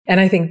And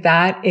I think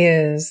that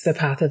is the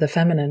path of the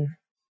feminine.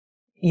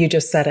 You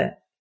just said it,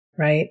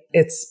 right?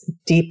 It's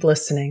deep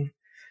listening.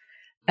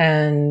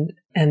 And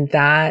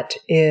that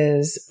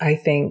is, I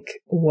think,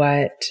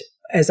 what,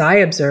 as I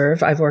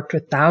observe, I've worked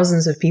with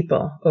thousands of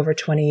people over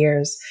 20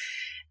 years.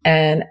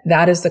 And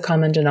that is the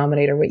common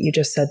denominator, what you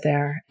just said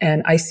there.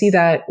 And I see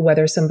that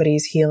whether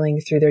somebody's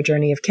healing through their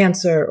journey of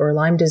cancer or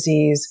Lyme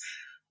disease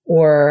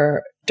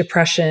or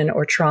depression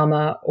or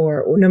trauma,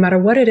 or no matter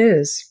what it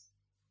is,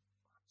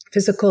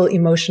 physical,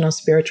 emotional,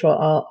 spiritual,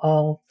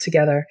 all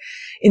together,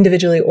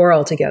 individually or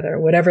all together,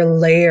 whatever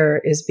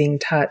layer is being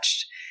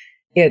touched.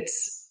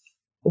 It's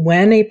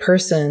when a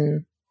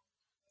person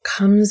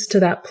comes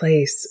to that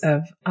place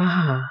of,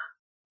 I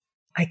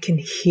can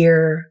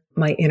hear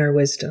my inner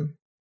wisdom,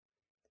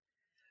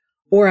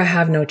 or I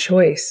have no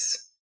choice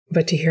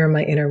but to hear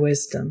my inner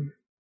wisdom.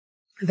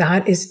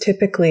 That is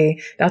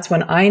typically, that's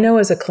when I know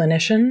as a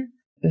clinician,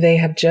 they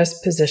have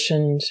just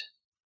positioned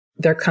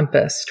their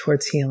compass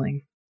towards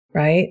healing,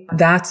 right?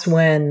 That's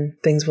when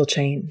things will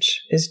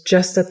change, is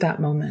just at that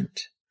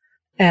moment.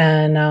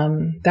 And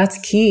that's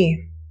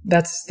key.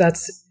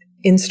 That's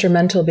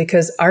instrumental,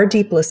 because our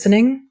deep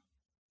listening,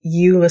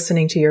 you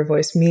listening to your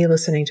voice, me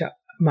listening to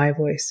my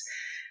voice,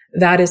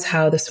 that is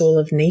how the soul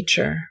of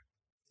nature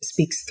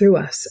speaks through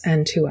us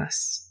and to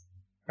us,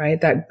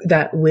 right?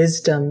 That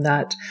wisdom,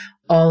 that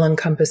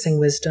all-encompassing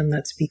wisdom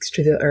that speaks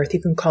to the earth.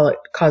 You can call it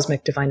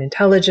cosmic divine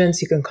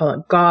intelligence. You can call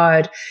it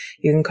God.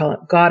 You can call it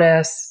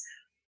goddess.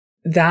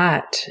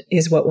 That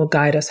is what will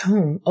guide us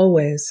home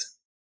always.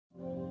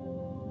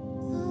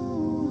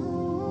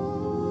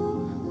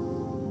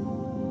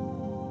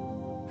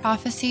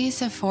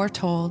 Prophecies have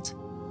foretold,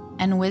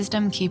 and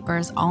wisdom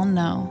keepers all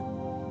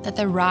know, that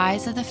the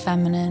rise of the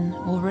feminine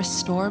will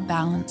restore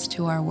balance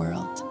to our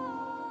world.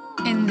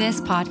 In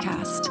this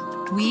podcast,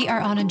 we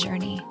are on a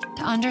journey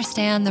to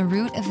understand the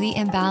root of the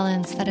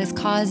imbalance that has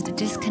caused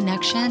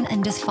disconnection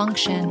and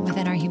dysfunction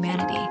within our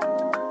humanity,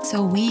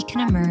 so we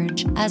can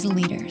emerge as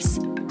leaders,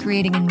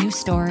 creating a new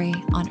story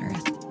on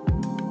Earth.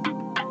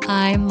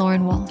 I'm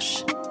Lauren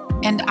Walsh.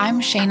 And I'm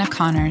Shaina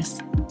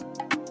Connors.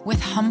 With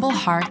humble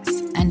hearts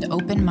and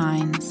open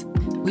minds,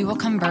 we will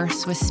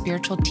converse with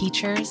spiritual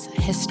teachers,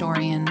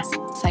 historians,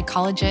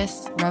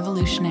 psychologists,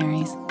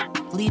 revolutionaries,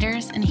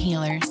 leaders, and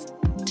healers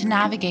to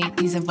navigate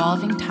these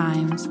evolving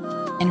times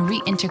and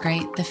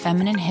reintegrate the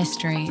feminine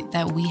history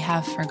that we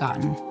have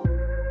forgotten.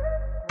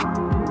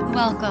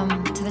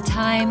 Welcome to the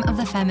Time of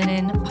the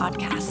Feminine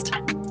podcast.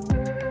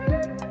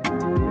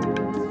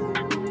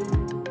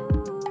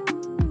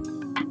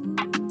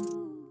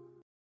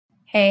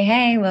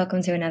 Hey,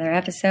 welcome to another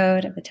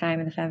episode of the Time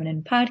of the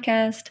Feminine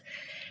podcast.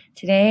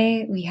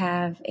 Today, we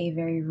have a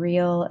very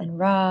real and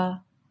raw,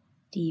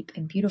 deep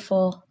and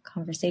beautiful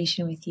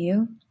conversation with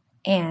you.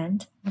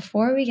 And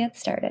before we get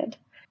started,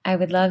 I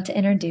would love to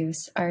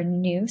introduce our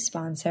new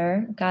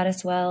sponsor,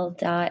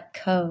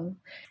 goddesswell.co.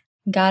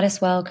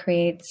 Goddesswell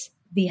creates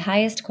the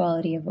highest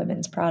quality of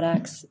women's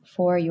products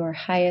for your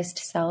highest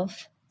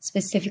self,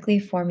 specifically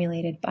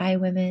formulated by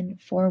women,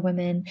 for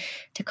women,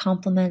 to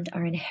complement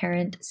our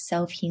inherent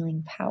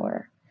self-healing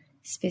power,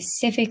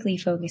 specifically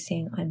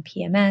focusing on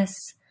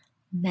PMS,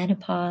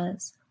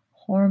 menopause,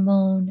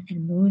 hormone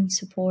and mood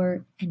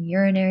support, and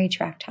urinary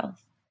tract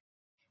health.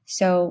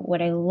 So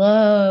what I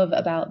love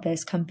about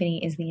this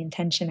company is the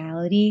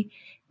intentionality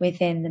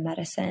within the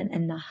medicine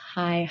and the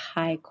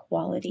high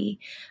quality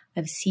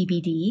of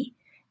CBD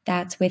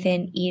that's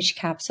within each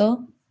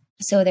capsule.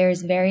 So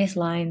there's various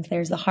lines.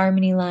 There's the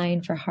Harmony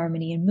line for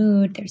harmony and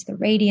mood. There's the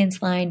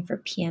Radiance line for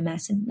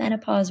PMS and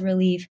menopause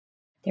relief.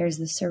 There's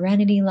the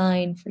Serenity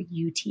line for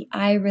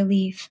UTI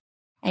relief.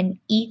 And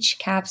each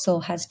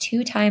capsule has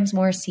 2 times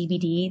more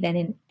CBD than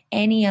in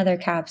any other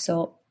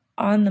capsule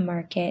on the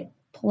market,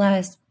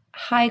 plus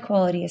high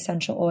quality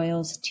essential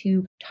oils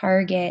to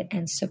target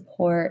and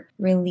support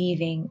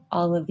relieving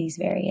all of these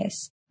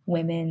various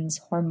women's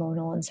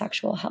hormonal and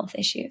sexual health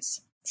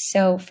issues.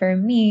 So for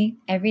me,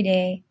 every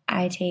day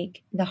I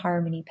take the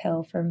Harmony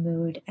pill for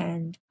mood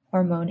and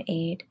hormone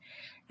aid,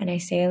 and I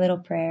say a little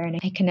prayer, and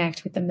I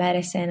connect with the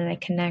medicine, and I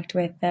connect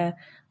with the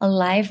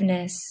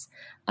aliveness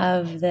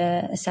of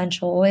the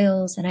essential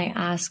oils, and I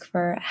ask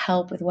for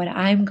help with what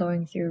I'm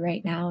going through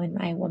right now in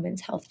my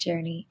woman's health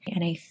journey.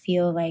 And I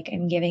feel like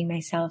I'm giving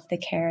myself the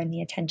care and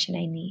the attention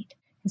I need.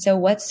 And so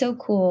what's so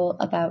cool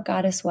about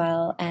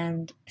Goddesswell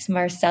and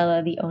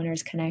Marcella, the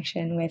owner's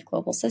connection with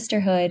Global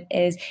Sisterhood,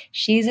 is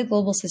she's a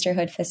Global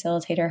Sisterhood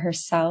facilitator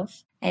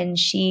herself, and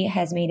she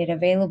has made it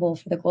available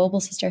for the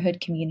Global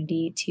Sisterhood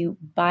community to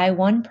buy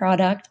one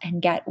product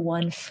and get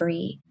one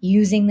free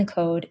using the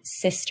code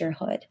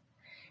SISTERHOOD.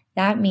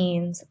 That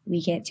means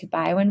we get to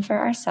buy one for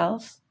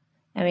ourselves,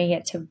 and we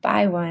get to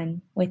buy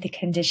one with the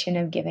condition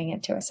of giving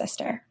it to a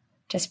sister,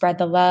 to spread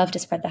the love, to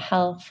spread the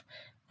health,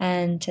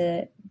 and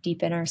to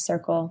deepen our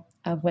circle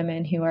of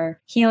women who are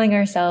healing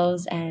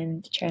ourselves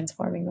and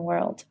transforming the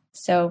world.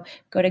 So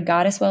go to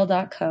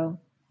goddesswell.co,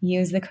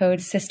 use the code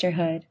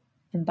SISTERHOOD,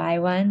 and buy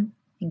one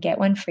and get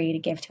one free to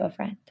give to a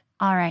friend.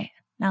 All right,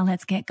 now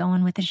let's get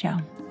going with the show.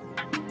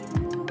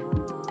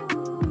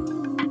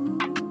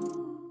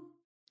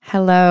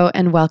 Hello,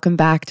 and welcome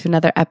back to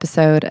another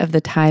episode of the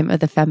Time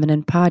of the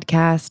Feminine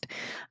podcast.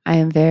 I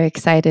am very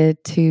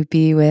excited to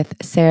be with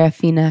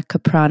Seraphina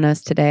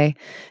Capranos today.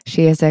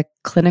 She is a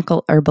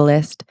clinical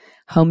herbalist,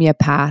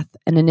 homeopath,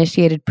 an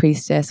initiated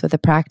priestess with a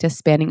practice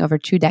spanning over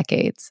 2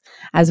 decades,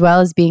 as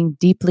well as being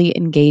deeply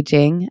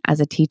engaging as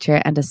a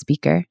teacher and a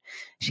speaker.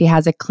 She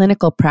has a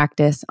clinical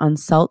practice on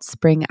Salt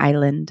Spring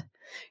Island.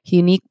 Her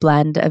unique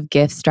blend of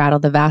gifts straddle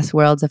the vast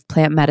worlds of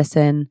plant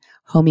medicine,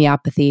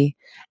 homeopathy,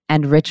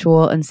 and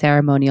ritual and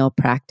ceremonial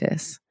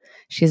practice.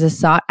 She's a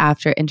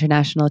sought-after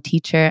international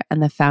teacher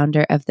and the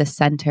founder of the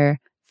Center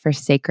for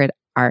Sacred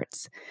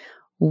Arts.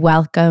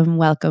 Welcome,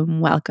 welcome,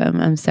 welcome.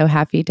 I'm so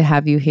happy to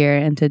have you here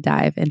and to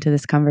dive into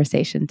this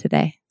conversation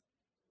today.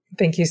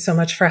 Thank you so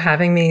much for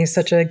having me.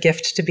 Such a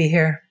gift to be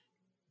here.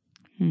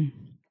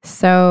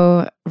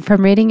 So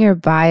from reading your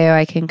bio,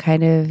 I can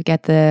kind of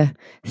get the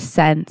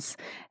sense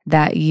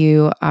that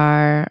you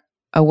are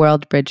a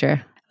world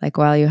bridger. Like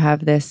while you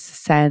have this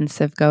sense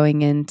of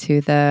going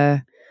into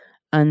the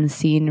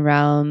unseen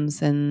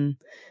realms and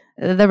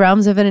the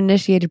realms of an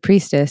initiated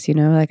priestess,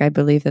 like I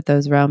believe that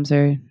those realms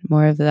are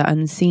more of the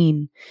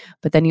unseen.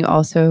 But then you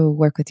also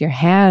work with your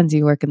hands,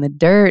 you work in the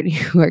dirt,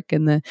 you work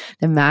in the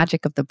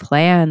magic of the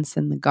plants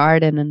and the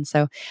garden. And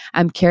so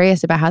I'm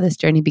curious about how this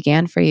journey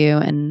began for you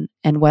and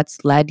what's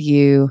led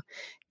you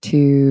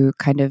to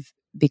kind of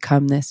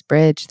become this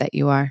bridge that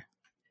you are.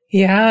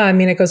 Yeah,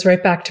 it goes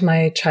right back to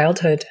my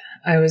childhood.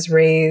 I was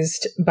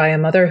raised by a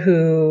mother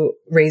who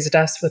raised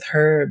us with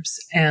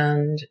herbs,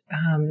 and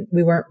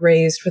we weren't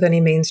raised with any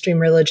mainstream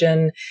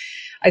religion.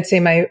 I'd say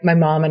my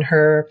mom and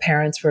her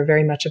parents were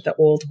very much of the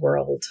old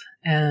world,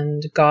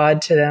 and God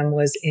to them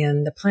was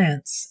in the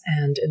plants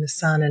and in the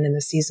sun and in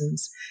the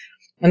seasons.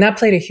 And that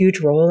played a huge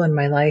role in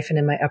my life and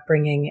in my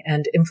upbringing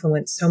and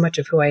influenced so much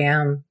of who I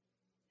am.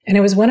 And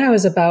it was when I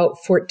was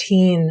about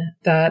 14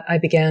 that I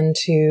began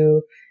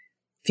to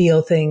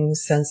feel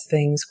things, sense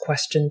things,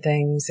 question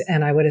things.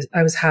 And I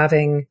was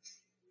having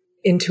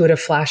intuitive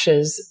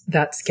flashes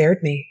that scared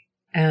me.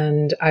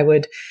 And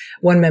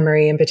one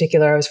memory in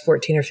particular, I was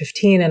 14 or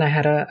 15 and I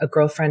had a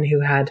girlfriend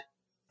who had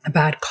a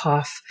bad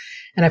cough.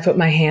 And I put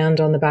my hand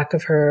on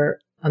her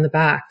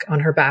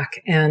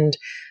back. And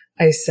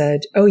I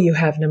said, "Oh, you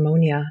have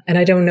pneumonia." And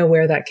I don't know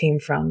where that came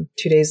from.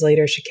 2 days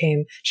later, she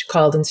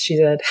called and she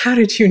said, "How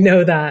did you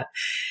know that?"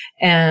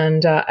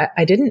 And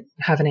I didn't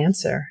have an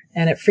answer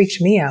and it freaked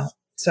me out.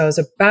 So I was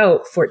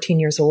about 14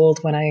 years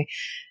old when I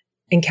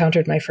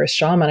encountered my first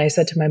shaman. I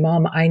said to my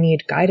mom, "I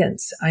need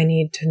guidance. I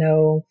need to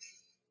know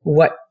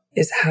what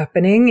is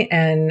happening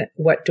and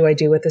what do I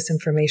do with this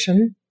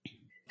information?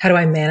 How do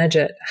I manage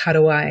it? How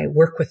do I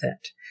work with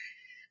it?"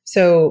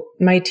 So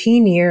my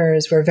teen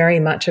years were very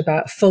much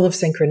full of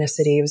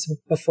synchronicity. It was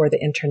before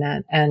the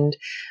internet, and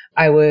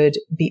I would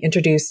be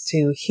introduced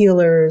to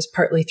healers,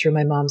 partly through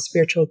my mom's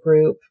spiritual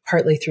group,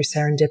 partly through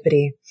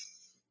serendipity.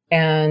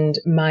 And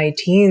my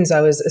teens,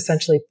 I was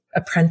essentially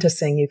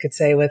apprenticing, you could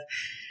say, with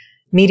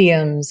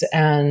mediums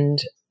and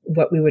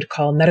what we would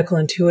call medical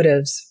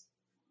intuitives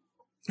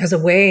as a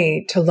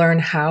way to learn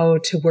how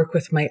to work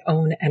with my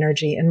own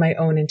energy and my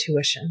own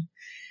intuition.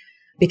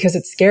 Because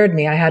it scared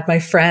me. I had my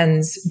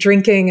friends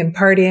drinking and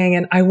partying,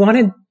 and I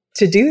wanted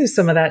to do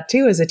some of that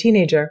too as a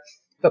teenager,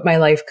 but my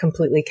life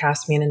completely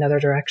cast me in another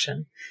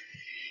direction.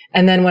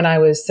 And then when I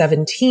was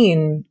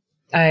 17,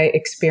 I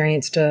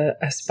experienced a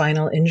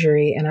spinal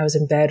injury and I was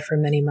in bed for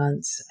many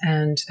months.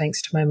 And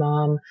thanks to my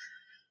mom,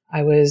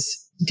 I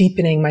was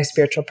deepening my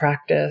spiritual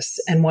practice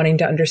and wanting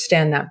to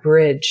understand that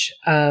bridge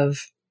of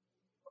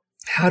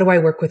how do I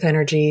work with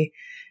energy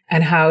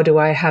and how do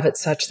I have it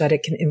such that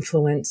it can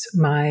influence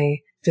my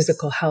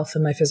physical health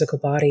and my physical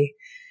body.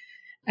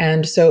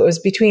 And so it was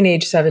between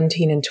age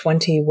 17 and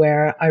 20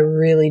 where I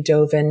really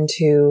dove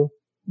into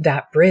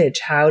that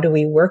bridge. How do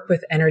we work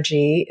with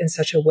energy in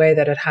such a way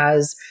that it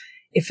has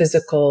a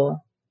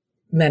physical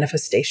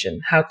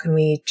manifestation? How can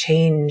we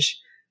change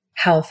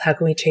health? How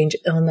can we change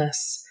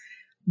illness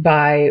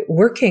by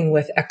working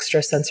with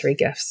extrasensory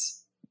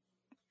gifts?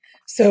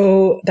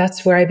 So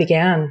that's where I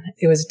began.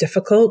 It was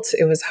difficult.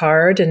 It was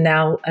hard. And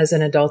now as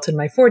an adult in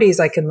my 40s,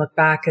 I can look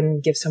back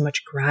and give so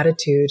much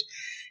gratitude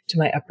to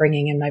my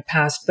upbringing and my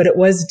past, but it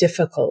was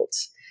difficult.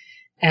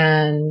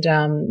 And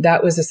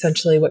that was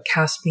essentially what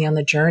cast me on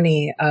the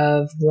journey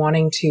of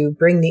wanting to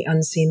bring the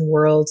unseen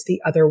world,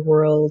 the other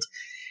world,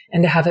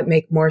 and to have it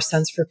make more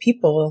sense for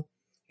people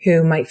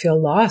who might feel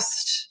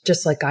lost,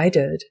 just like I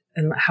did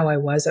and how I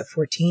was at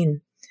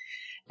 14.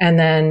 And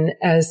then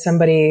as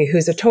somebody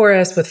who's a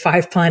Taurus with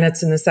 5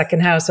 planets in the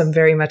second house, I'm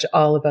very much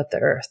all about the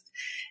earth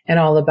and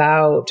all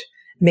about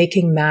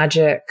making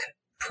magic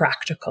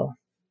practical.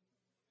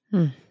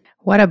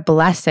 What a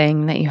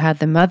blessing that you had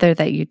the mother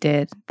that you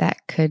did that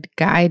could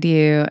guide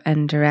you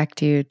and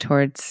direct you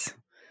towards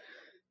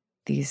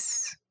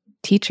these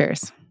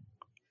teachers.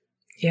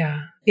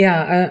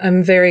 Yeah,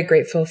 I'm very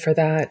grateful for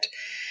that.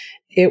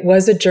 It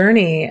was a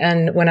journey.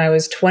 And when I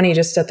was 20,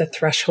 just at the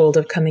threshold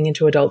of coming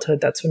into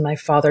adulthood, that's when my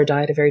father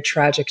died a very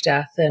tragic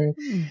death. And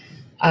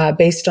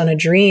Based on a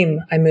dream,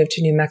 I moved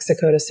to New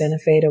Mexico to Santa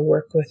Fe to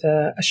work with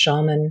a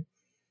shaman.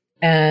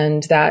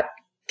 And that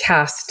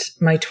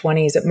cast my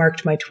 20s. It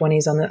marked my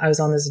 20s. I was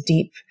on this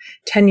deep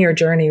 10-year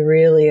journey,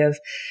 really, of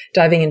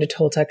diving into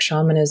Toltec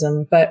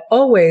shamanism. But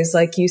always,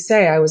 like you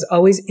say, I was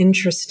always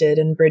interested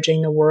in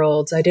bridging the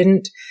worlds. I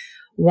didn't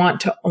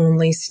want to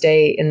only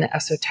stay in the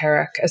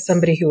esoteric. As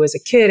somebody who was a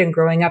kid and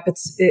growing up,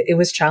 it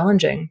was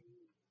challenging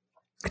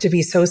to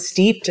be so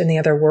steeped in the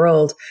other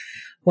world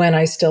when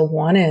I still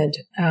wanted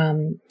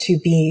to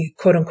be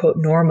quote unquote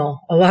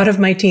normal. A lot of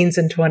my teens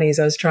and 20s,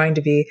 I was trying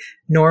to be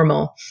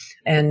normal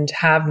and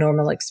have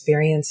normal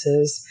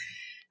experiences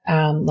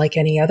like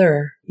any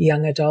other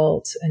young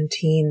adult and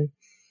teen.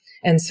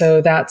 And so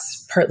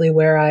that's partly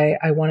where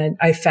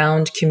I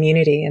found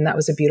community. And that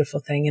was a beautiful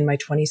thing in my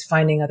 20s,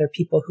 finding other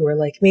people who were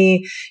like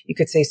me. You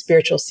could say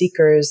spiritual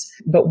seekers,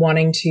 but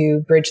wanting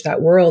to bridge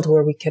that world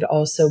where we could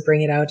also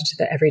bring it out into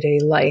the everyday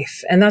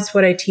life. And that's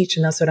what I teach.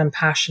 And that's what I'm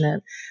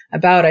passionate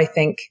about. I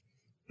think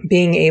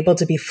being able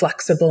to be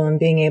flexible and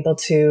being able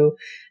to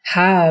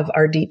have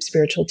our deep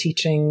spiritual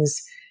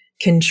teachings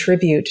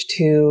contribute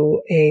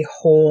to a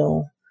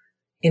whole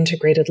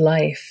integrated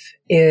life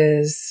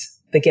is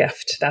the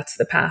gift. That's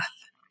the path.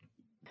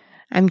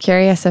 I'm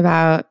curious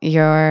about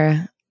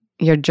your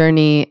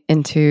journey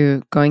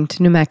into going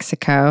to New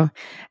Mexico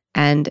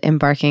and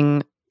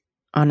embarking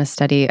on a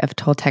study of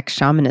Toltec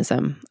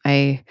shamanism.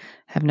 I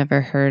have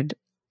never heard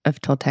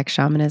of Toltec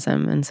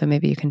shamanism, and so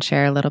maybe you can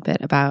share a little bit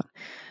about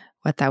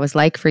what that was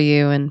like for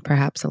you and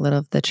perhaps a little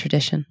of the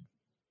tradition.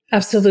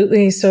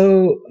 Absolutely.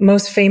 So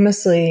most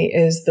famously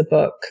is the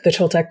book, the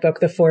Toltec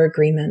book, The Four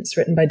Agreements,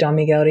 written by Don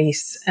Miguel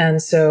Ruiz.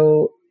 And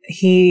so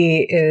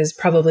he is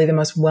probably the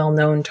most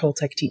well-known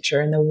Toltec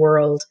teacher in the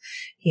world,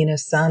 he and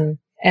his son.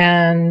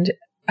 And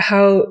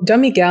how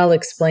Don Miguel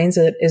explains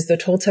it is the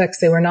Toltecs,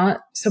 they were not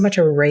so much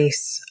a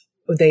race.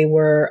 They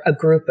were a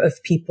group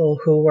of people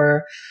who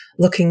were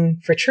looking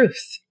for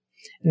truth.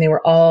 And they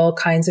were all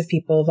kinds of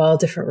people of all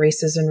different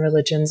races and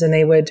religions. And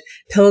they would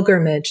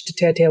pilgrimage to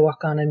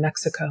Teotihuacan in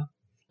Mexico.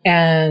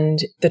 And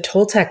the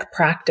Toltec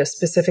practice,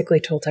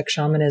 specifically Toltec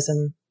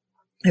shamanism,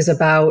 is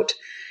about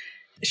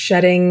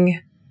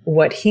shedding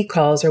what he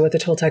calls, or what the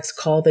Toltecs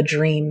call, the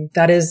dream.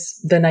 That is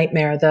the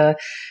nightmare,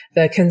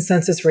 the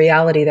consensus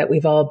reality that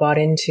we've all bought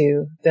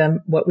into,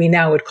 what we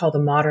now would call the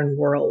modern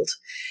world.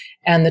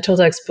 And the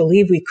Toltecs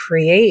believe we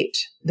create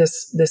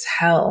this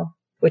hell,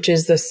 which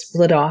is the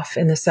split off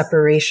and the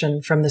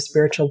separation from the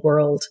spiritual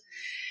world.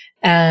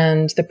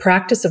 And the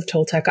practice of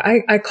Toltec,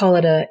 I call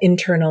it an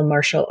internal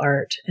martial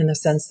art, in the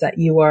sense that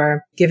you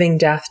are giving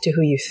death to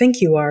who you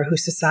think you are, who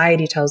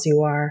society tells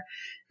you are,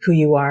 who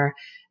you are,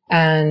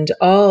 and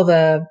all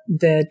the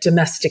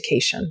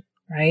domestication,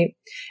 right?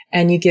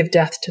 And you give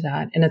death to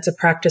that. And it's a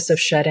practice of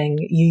shedding.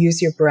 You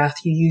use your breath,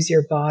 you use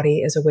your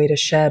body as a way to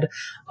shed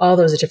all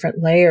those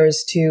different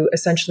layers to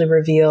essentially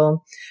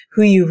reveal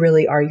who you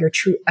really are, your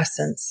true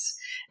essence.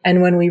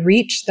 And when we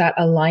reach that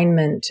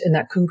alignment and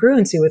that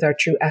congruency with our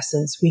true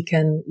essence, we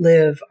can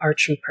live our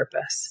true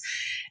purpose.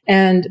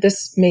 And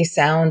this may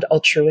sound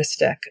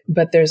altruistic,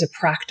 but there's a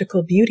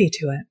practical beauty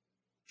to it,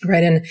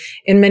 right? And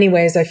in many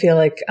ways, I feel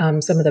like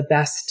some of the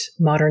best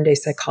modern day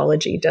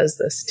psychology does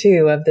this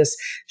too, of this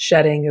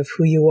shedding of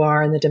who you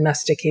are and the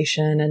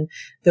domestication and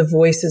the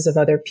voices of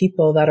other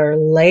people that are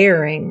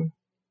layering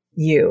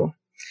you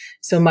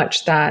so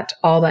much that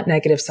all that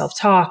negative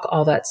self-talk,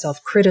 all that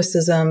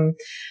self-criticism,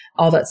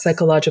 all that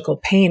psychological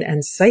pain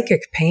and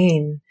psychic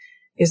pain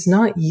is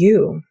not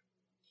you.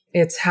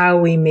 It's how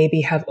we maybe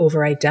have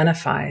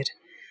over-identified,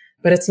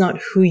 but it's not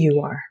who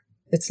you are.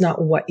 It's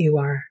not what you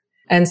are.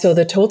 And so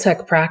the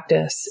Toltec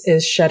practice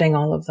is shedding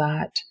all of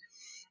that,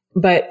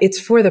 but it's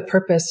for the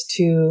purpose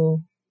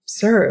to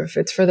serve.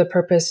 It's for the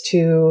purpose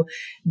to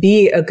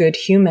be a good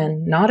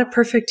human, not a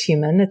perfect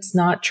human. It's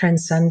not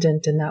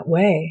transcendent in that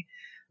way,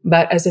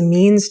 but as a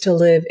means to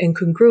live in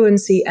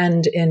congruency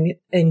and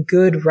in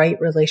good, right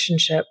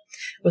relationship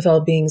with all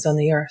beings on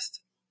the earth.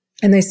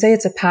 And they say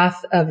it's a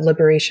path of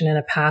liberation and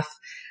a path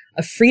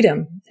of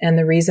freedom. And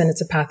the reason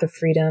it's a path of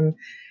freedom,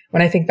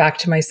 when I think back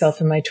to myself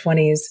in my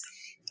 20s,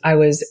 I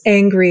was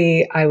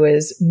angry. I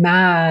was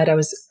mad. I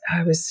was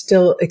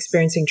still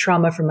experiencing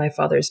trauma from my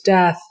father's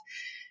death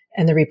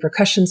and the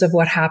repercussions of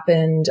what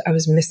happened. I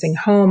was missing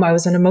home. I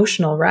was an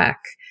emotional wreck.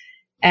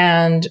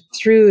 And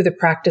through the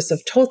practice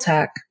of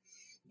Toltec,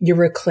 you're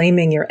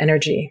reclaiming your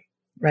energy,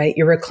 right?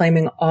 You're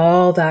reclaiming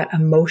all that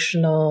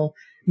emotional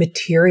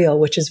material,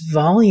 which is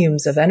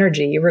volumes of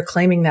energy. You're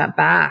reclaiming that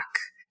back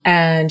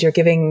and you're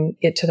giving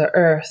it to the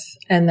earth.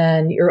 And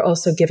then you're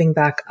also giving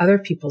back other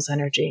people's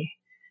energy,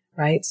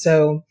 right?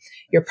 So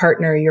your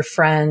partner, your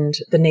friend,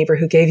 the neighbor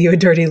who gave you a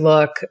dirty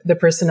look, the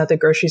person at the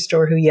grocery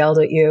store who yelled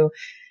at you,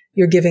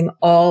 you're giving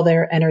all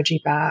their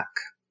energy back.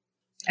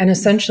 And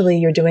essentially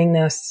you're doing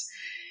this,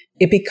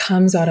 it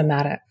becomes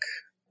automatic,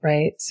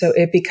 right? So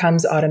it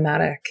becomes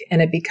automatic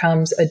and it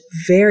becomes a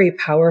very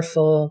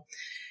powerful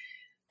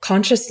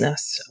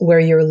consciousness where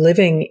you're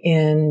living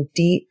in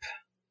deep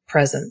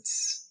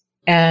presence.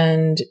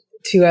 And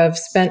to have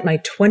spent my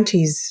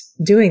 20s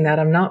doing that.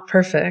 I'm not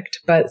perfect,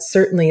 but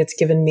certainly it's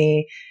given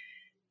me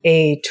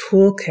a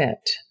toolkit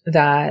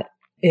that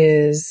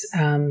is,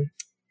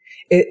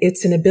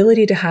 it's an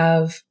ability to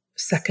have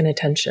second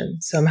attention.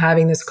 So I'm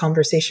having this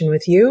conversation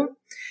with you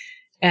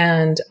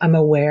and I'm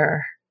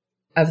aware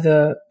of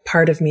the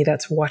part of me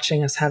that's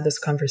watching us have this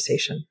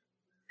conversation.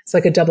 It's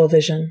like a double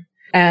vision.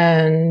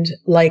 And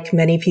like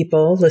many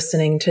people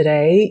listening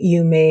today,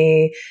 you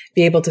may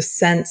be able to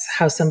sense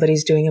how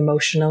somebody's doing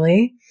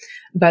emotionally,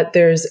 but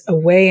there's a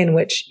way in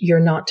which you're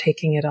not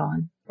taking it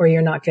on or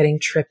you're not getting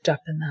tripped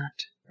up in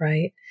that,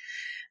 right?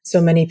 So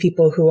many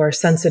people who are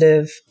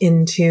sensitive,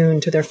 in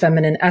tune to their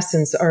feminine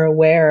essence are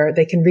aware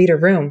they can read a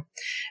room.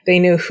 They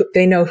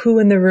know who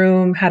in the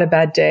room had a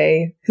bad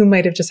day, who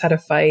might have just had a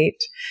fight,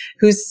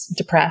 who's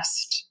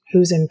depressed,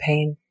 who's in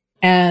pain.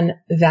 And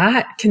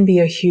that can be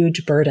a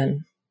huge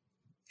burden,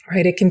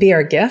 right? It can be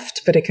our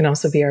gift, but it can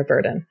also be our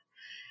burden.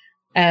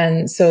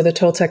 And so the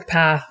Toltec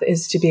path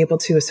is to be able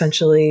to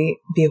essentially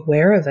be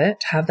aware of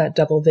it, have that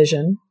double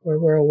vision where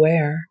we're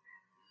aware,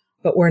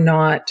 but we're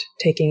not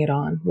taking it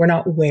on. We're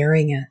not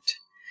wearing it.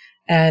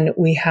 And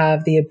we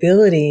have the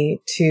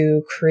ability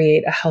to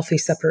create a healthy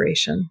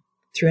separation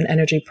through an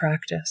energy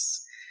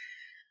practice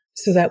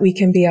so that we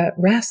can be at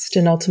rest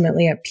and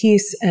ultimately at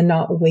peace and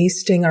not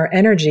wasting our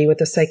energy with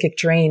the psychic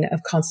drain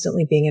of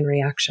constantly being in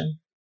reaction.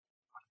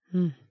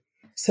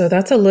 So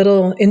that's a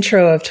little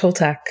intro of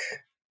Toltec.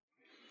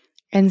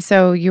 And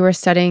so you were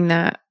studying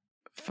that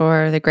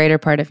for the greater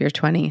part of your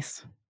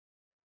 20s.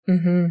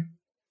 Mm-hmm.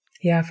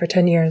 Yeah, for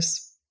 10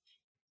 years.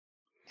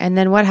 And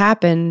then what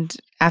happened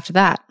after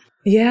that?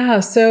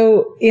 Yeah.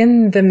 So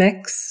in the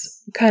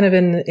mix, kind of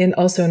in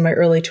also in my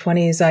early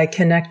 20s, I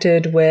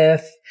connected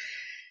with,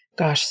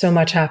 so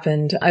much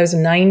happened. I was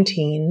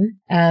 19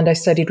 and I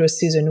studied with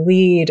Susan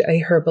Weed, a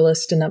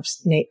herbalist in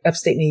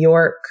upstate New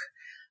York.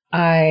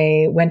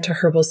 I went to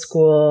herbal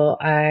school.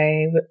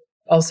 I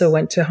also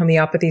went to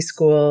homeopathy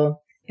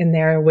school. In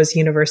there was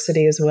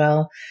university as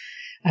well.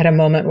 I had a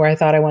moment where I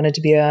thought I wanted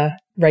to be a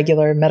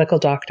regular medical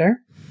doctor.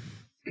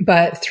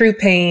 But through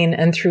pain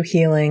and through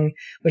healing,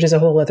 which is a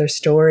whole other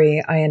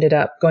story, I ended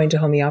up going to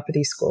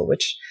homeopathy school,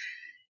 which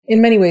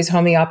in many ways,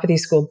 homeopathy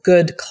school,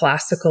 good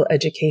classical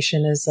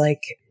education is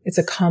like, it's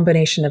a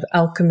combination of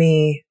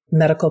alchemy,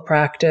 medical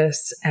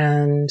practice,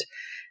 and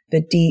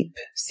the deep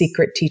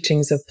secret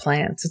teachings of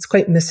plants. It's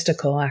quite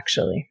mystical,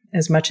 actually,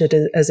 as much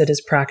as it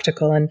is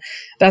practical. And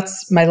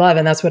that's my love.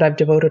 And that's what I've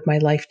devoted my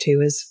life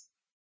to, is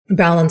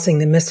balancing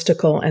the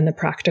mystical and the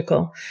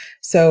practical.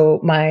 So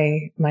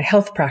my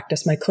health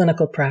practice, my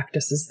clinical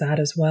practice is that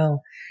as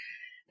well.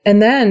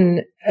 And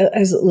then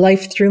as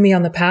life threw me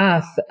on the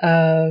path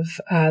of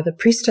the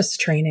priestess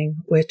training,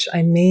 which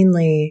I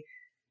mainly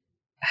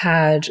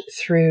had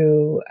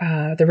through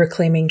the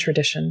reclaiming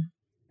tradition.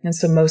 And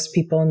so most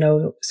people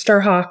know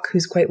Starhawk,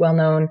 who's quite well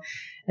known,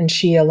 and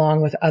she,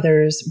 along with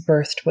others,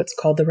 birthed what's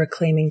called the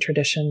reclaiming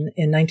tradition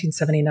in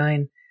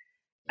 1979.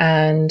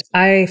 And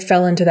I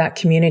fell into that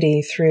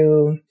community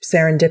through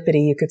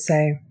serendipity, you could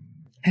say.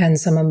 And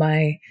some of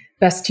my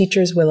best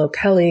teachers, Willow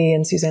Kelly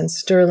and Suzanne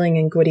Sterling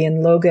and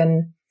Gwydion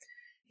Logan,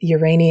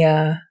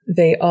 Urania,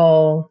 they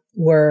all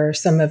were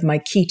some of my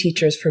key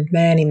teachers for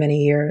many, many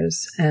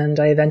years. And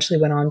I eventually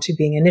went on to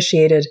being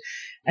initiated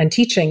and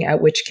teaching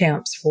at witch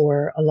camps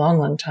for a long,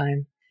 long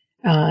time.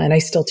 And I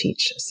still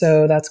teach.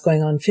 So that's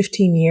going on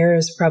 15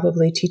 years,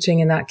 probably teaching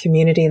in that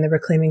community, in the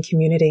reclaiming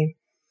community.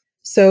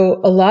 So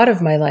a lot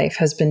of my life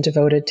has been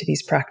devoted to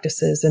these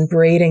practices and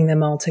braiding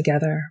them all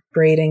together,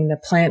 braiding the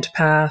plant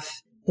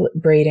path,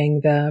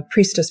 braiding the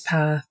priestess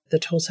path, the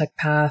Toltec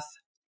path.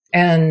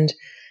 And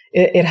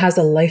it has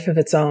a life of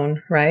its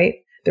own, right?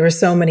 There were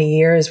so many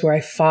years where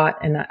I fought,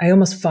 and I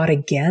almost fought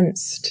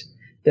against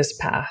this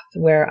path,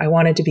 where I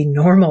wanted to be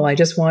normal. I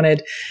just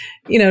wanted,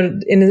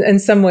 in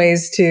some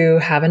ways to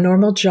have a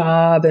normal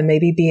job and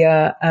maybe be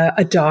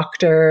a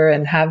doctor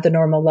and have the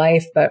normal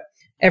life. But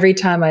every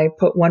time I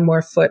put one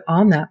more foot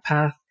on that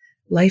path,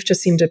 life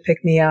just seemed to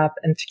pick me up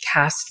and to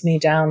cast me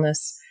down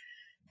this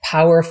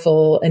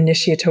powerful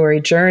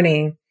initiatory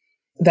journey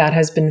that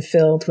has been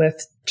filled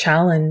with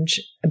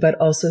challenge, but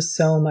also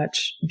so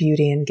much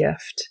beauty and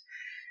gift.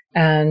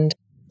 And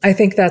I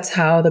think that's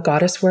how the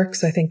goddess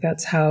works. I think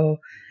that's how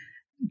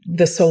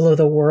the soul of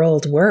the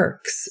world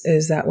works,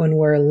 is that when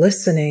we're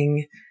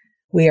listening,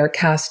 we are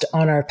cast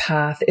on our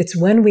path. It's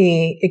when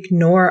we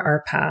ignore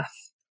our path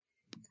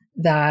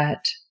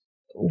that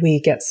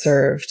we get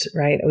served,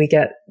 right?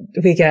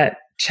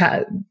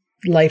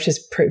 Life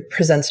just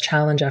presents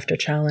challenge after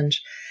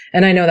challenge.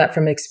 And I know that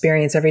from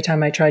experience. Every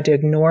time I tried to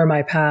ignore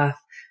my path,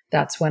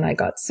 that's when I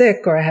got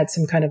sick or I had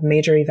some kind of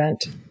major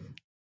event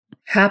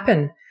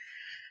happen.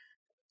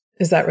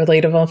 Is that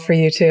relatable for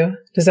you too?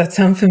 Does that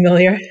sound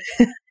familiar?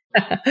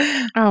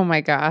 Oh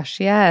my gosh.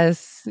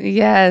 Yes.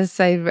 Yes.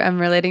 I'm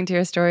relating to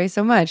your story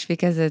so much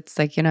because it's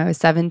like, I was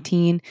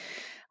 17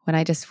 when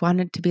I just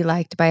wanted to be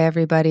liked by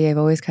everybody. I've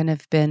always kind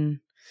of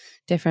been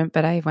different,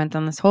 but I went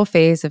on this whole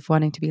phase of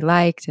wanting to be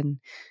liked and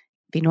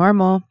be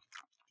normal.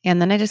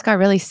 And then I just got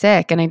really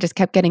sick and I just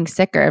kept getting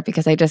sicker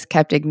because I just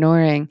kept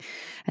ignoring.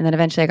 And then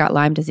eventually I got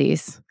Lyme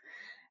disease.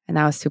 And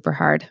that was super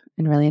hard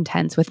and really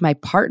intense with my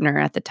partner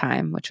at the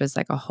time, which was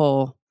like a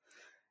whole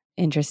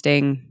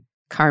interesting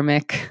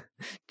karmic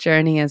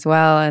journey as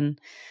well. And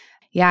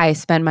yeah, I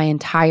spent my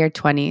entire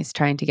 20s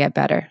trying to get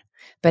better.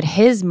 But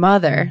his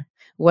mother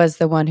was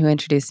the one who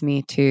introduced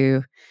me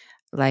to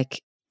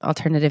like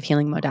alternative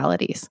healing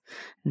modalities.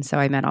 And so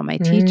I met all my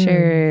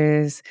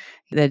teachers.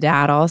 The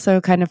dad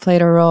also kind of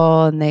played a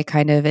role, and they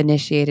kind of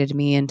initiated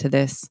me into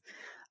this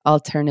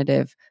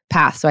alternative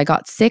path. So I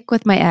got sick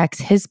with my ex.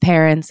 His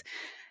parents,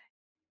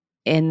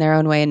 in their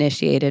own way,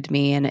 initiated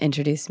me and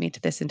introduced me to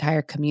this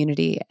entire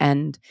community.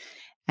 And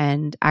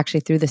actually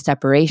through the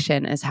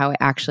separation is how I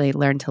actually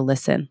learned to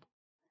listen.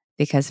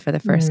 Because for the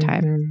first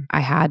time,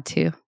 I had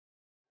to.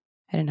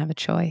 I didn't have a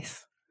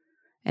choice.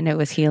 And it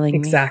was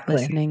healing me,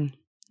 listening.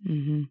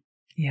 Mm-hmm.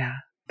 Yeah,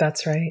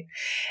 that's right.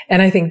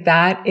 And I think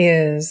that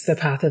is the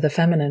path of the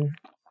feminine.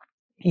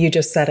 You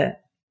just said it,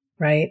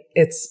 right?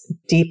 It's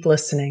deep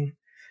listening.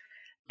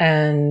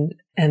 And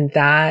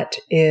that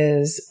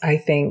is, I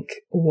think,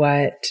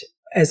 what,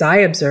 as I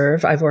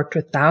observe, I've worked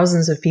with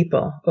thousands of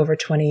people over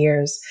 20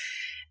 years.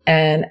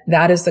 And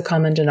that is the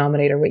common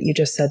denominator, what you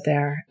just said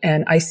there.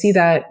 And I see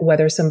that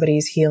whether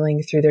somebody's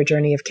healing through their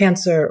journey of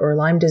cancer or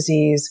Lyme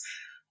disease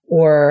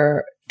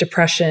or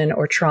depression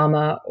or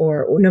trauma,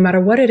 or no matter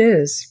what it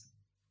is,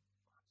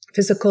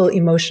 physical,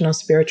 emotional,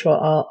 spiritual,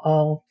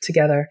 all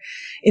together,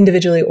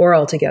 individually or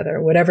all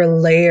together, whatever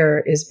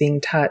layer is being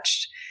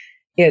touched,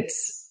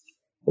 it's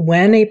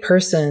when a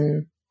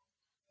person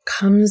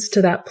comes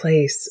to that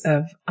place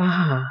of,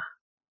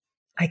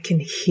 I can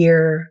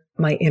hear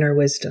my inner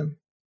wisdom,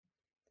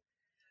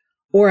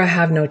 or I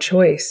have no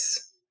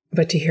choice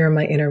but to hear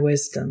my inner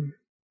wisdom.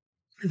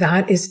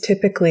 That is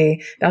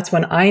typically, that's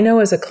when I know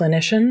as a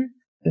clinician,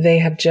 they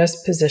have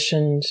just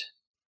positioned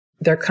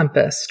their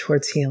compass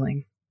towards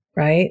healing,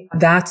 right?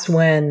 That's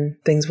when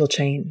things will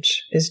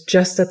change, is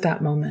just at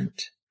that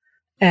moment.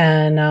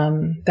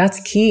 And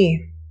that's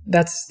key.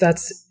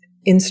 That's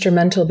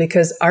instrumental,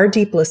 because our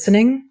deep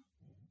listening,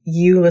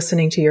 you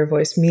listening to your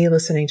voice, me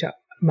listening to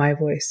my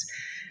voice,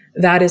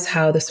 that is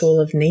how the soul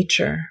of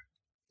nature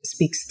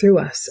speaks through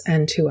us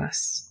and to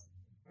us,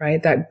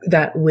 right?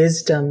 That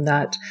wisdom,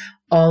 that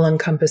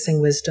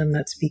all-encompassing wisdom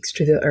that speaks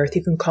to the earth.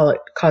 You can call it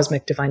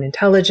cosmic divine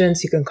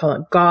intelligence. You can call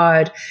it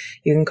God.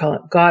 You can call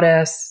it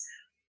goddess.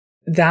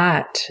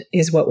 That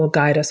is what will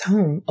guide us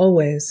home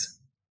always.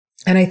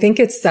 And I think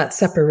it's that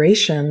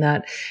separation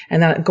that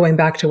going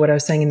back to what I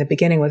was saying in the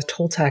beginning with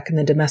Toltec and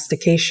the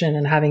domestication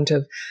and having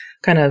to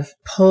kind of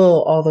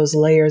pull all those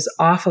layers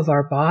off of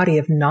our body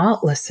of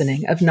not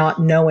listening, of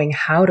not knowing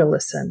how to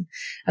listen,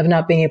 of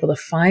not being able to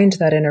find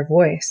that inner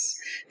voice.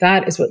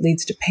 That is what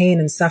leads to pain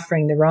and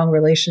suffering, the wrong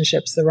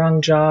relationships, the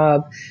wrong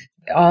job,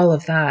 all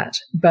of that.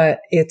 But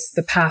it's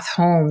the path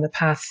home, the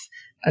path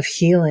of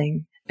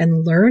healing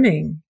and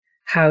learning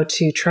how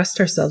to trust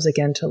ourselves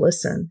again to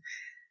listen.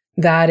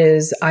 That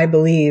is, I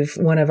believe,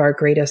 one of our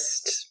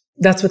greatest,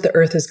 that's what the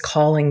earth is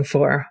calling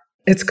for.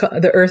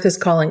 The earth is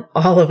calling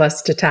all of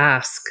us to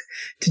task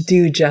to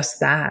do just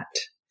that.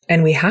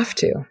 And we have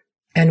to.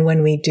 And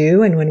when we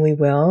do, and when we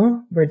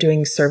will, we're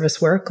doing service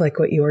work like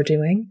what you're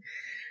doing,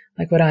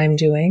 like what I'm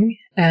doing.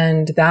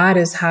 And that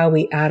is how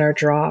we add our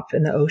drop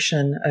in the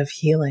ocean of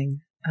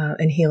healing,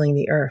 and healing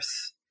the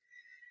earth.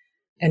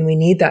 And we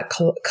need that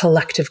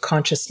collective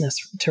consciousness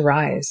to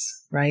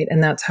rise, right?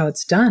 And that's how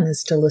it's done,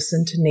 is to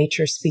listen to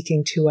nature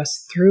speaking to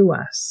us, through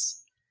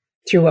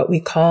what we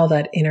call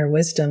that inner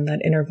wisdom,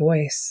 that inner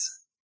voice.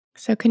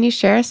 So can you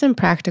share some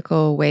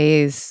practical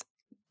ways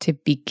to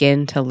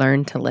begin to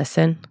learn to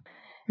listen?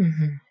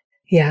 Mm-hmm.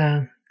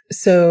 Yeah.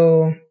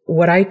 So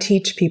what I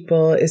teach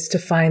people is to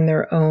find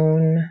their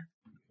own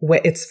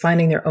way. It's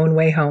finding their own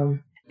way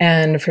home.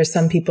 And for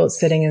some people, it's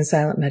sitting in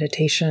silent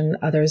meditation.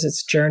 Others,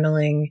 it's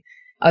journaling.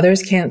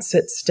 Others can't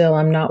sit still.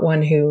 I'm not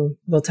one who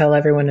will tell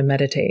everyone to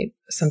meditate.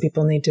 Some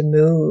people need to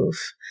move.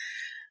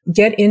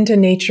 Get into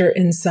nature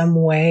in some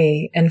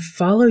way and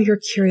follow your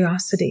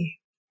curiosity.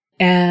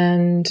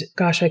 And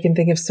gosh, I can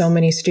think of so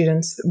many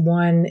students.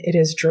 One, it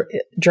is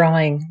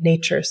drawing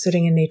nature,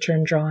 sitting in nature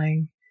and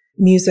drawing,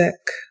 music,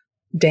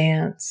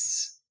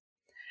 dance,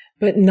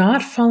 but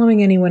not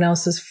following anyone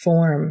else's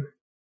form,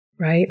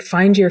 right?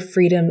 Find your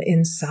freedom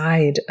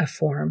inside a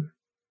form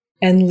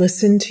and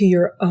listen to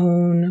your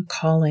own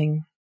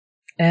calling.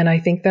 And I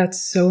think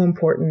that's so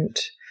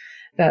important,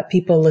 that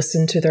people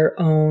listen to their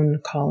own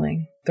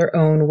calling, their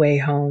own way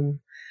home.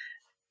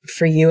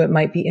 For you, it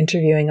might be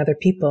interviewing other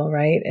people,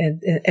 right?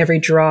 And every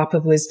drop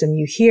of wisdom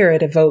you hear,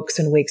 it evokes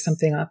and wakes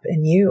something up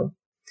in you.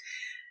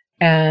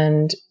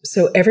 And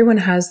so everyone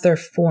has their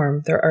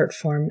form, their art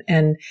form,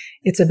 and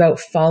it's about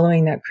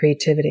following that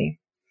creativity.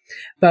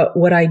 But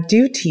what I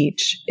do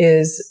teach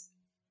is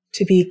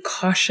to be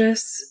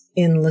cautious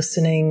in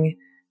listening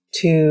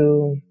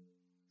to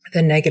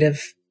the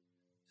negative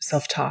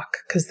self-talk,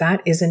 because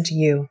that isn't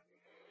you.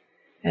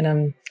 And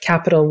I'm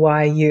capital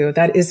Y you.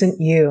 That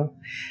isn't you.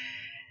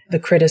 The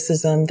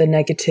criticism, the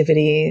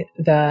negativity,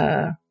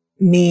 the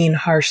mean,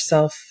 harsh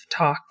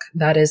self-talk.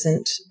 That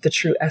isn't the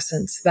true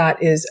essence.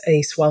 That is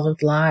a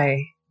swallowed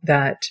lie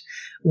that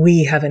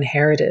we have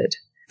inherited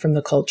from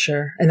the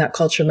culture. And that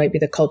culture might be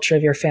the culture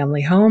of your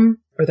family home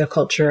or the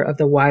culture of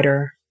the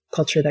wider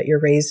culture that you're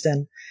raised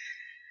in.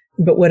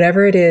 But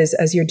whatever it is,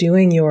 as you're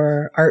doing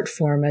your art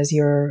form, as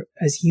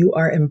you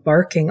are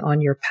embarking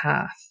on your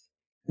path,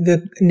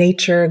 the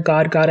nature,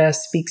 God,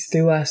 Goddess speaks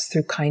through us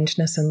through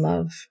kindness and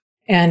love.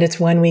 And it's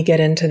when we get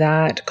into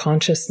that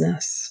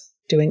consciousness,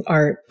 doing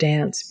art,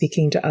 dance,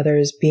 speaking to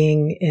others,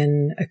 being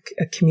in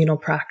a communal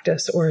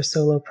practice or a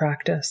solo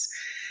practice,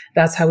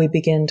 that's how we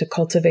begin to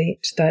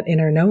cultivate that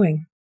inner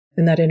knowing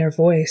and that inner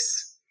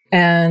voice.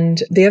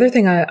 And the other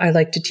thing I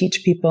like to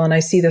teach people, and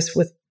I see this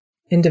with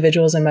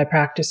individuals in my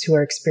practice who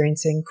are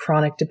experiencing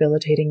chronic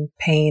debilitating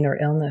pain or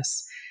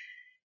illness,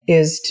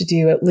 is to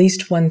do at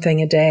least one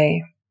thing a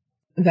day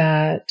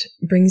that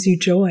brings you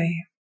joy,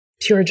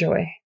 pure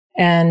joy,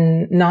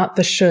 and not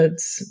the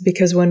shoulds.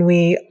 Because when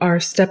we are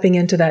stepping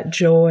into that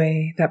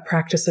joy, that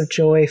practice of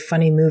joy,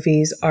 funny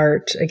movies,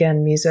 art,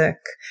 again, music,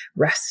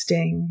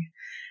 resting,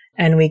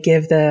 and we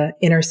give the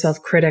inner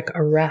self-critic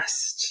a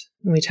rest,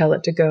 and we tell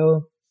it to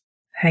go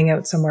hang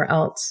out somewhere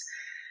else,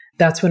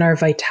 that's when our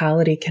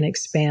vitality can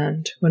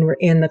expand. When we're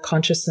in the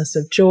consciousness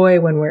of joy,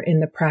 when we're in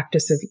the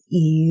practice of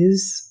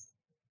ease,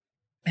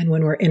 and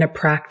when we're in a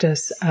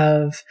practice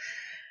of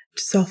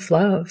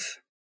self-love.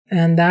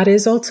 And that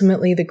is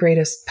ultimately the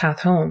greatest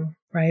path home,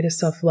 right? Is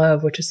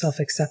self-love, which is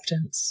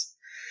self-acceptance.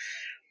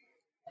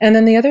 And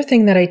then the other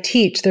thing that I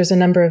teach, there's a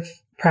number of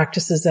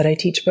practices that I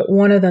teach, but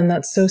one of them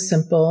that's so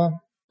simple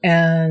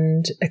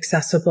and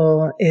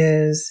accessible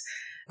is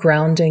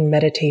grounding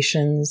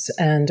meditations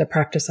and a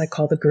practice I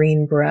call the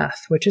green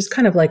breath, which is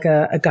kind of like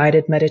a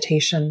guided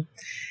meditation.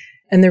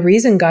 And the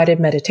reason guided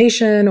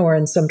meditation, or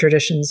in some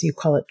traditions you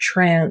call it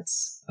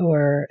trance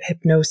or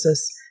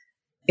hypnosis,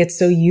 it's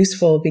so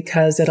useful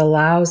because it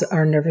allows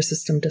our nervous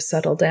system to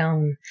settle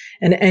down.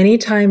 And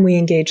anytime we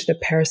engage the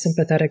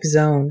parasympathetic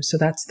zone, so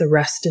that's the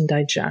rest and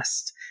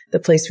digest, the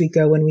place we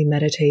go when we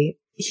meditate,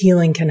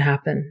 healing can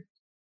happen.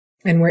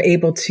 And we're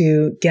able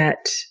to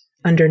get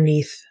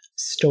underneath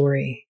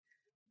story,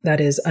 that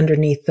is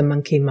underneath the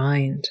monkey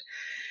mind.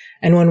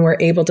 And when we're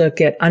able to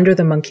get under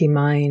the monkey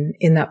mind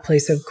in that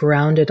place of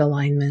grounded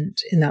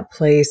alignment, in that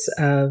place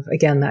of,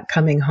 again, that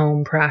coming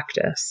home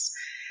practice,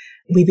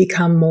 we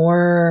become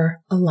more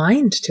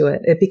aligned to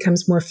it. It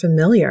becomes more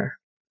familiar,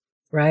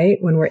 right?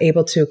 When we're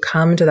able to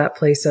come to that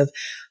place of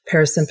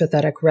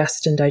parasympathetic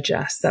rest and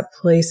digest, that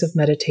place of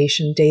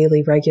meditation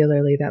daily,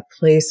 regularly, that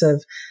place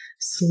of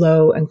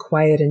slow and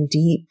quiet and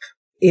deep,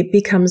 it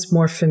becomes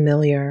more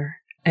familiar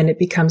and it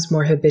becomes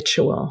more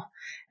habitual.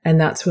 And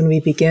that's when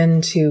we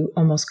begin to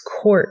almost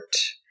court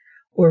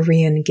or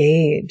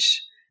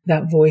re-engage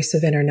that voice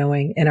of inner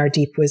knowing and our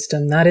deep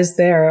wisdom. That is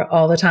there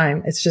all the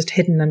time. It's just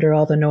hidden under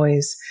all the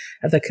noise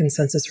of the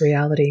consensus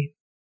reality.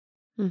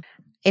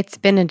 It's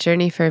been a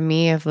journey for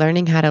me of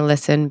learning how to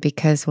listen,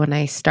 because when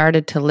I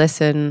started to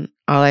listen,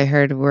 all I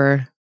heard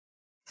were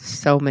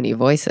so many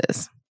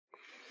voices.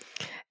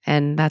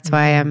 And that's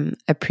why I'm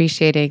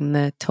appreciating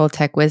the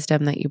Toltec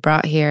wisdom that you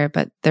brought here,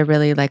 but they're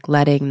really like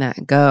letting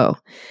that go.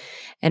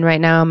 And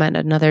right now I'm at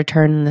another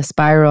turn in the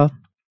spiral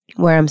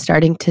where I'm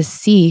starting to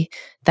see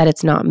that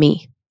it's not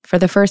me. For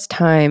the first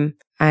time,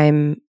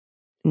 I'm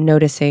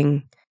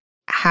noticing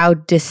how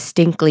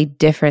distinctly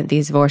different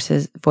these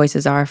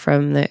voices are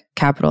from the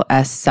capital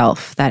S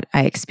self that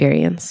I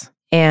experience.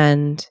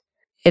 And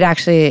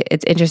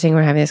it's interesting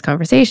we're having this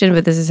conversation,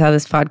 but this is how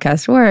this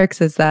podcast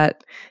works, is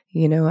that,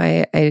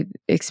 I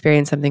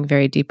experienced something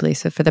very deeply.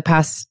 So for the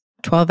past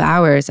 12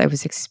 hours, I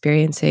was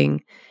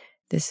experiencing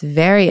this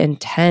very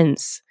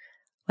intense,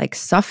 like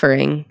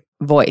suffering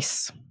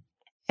voice.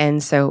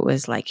 And so it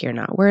was like, you're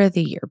not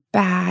worthy, you're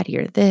bad,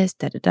 you're this,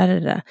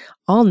 da-da-da-da-da,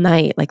 all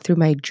night, like through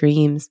my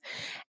dreams.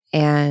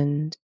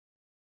 And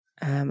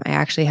I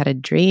actually had a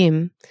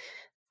dream.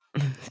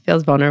 It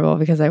feels vulnerable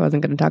because I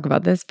wasn't going to talk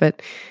about this,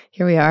 but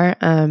here we are.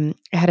 I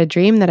had a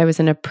dream that I was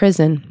in a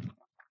prison,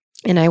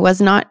 and I was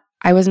not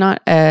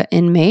an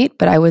inmate,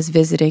 but I was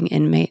visiting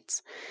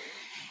inmates.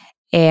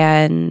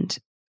 And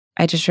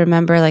I just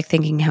remember like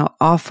thinking how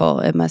awful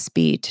it must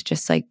be to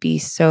just like be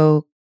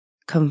so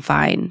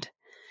confined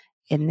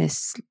in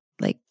this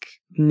like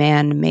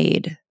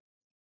man-made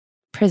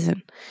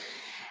prison.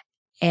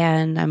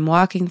 And I'm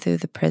walking through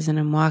the prison,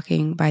 I'm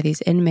walking by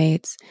these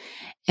inmates,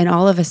 and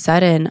all of a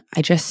sudden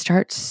I just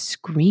start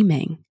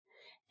screaming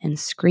and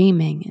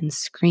screaming and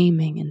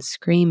screaming and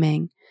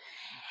screaming.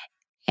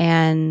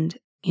 And,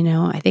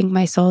 I think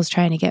my soul's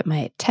trying to get my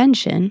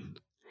attention,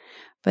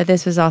 but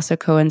this was also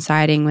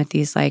coinciding with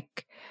these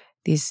like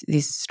these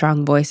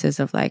strong voices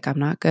of like, I'm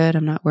not good,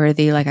 I'm not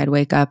worthy. Like I'd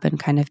wake up and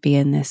kind of be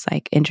in this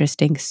like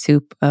interesting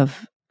soup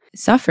of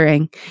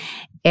suffering.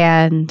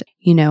 And,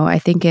 I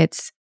think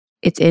it's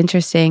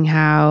interesting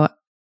how,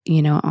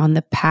 on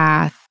the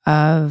path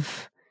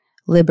of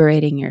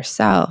liberating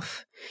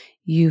yourself,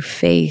 you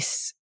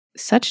face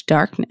such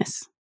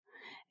darkness.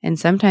 And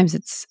sometimes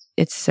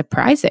it's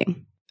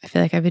surprising. I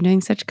feel like I've been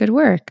doing such good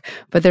work.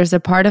 But there's a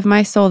part of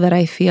my soul that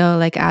I feel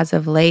like as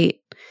of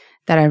late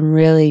that I'm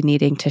really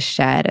needing to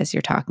shed, as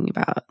you're talking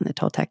about in the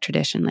Toltec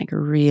tradition, like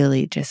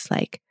really just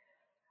like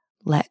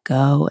let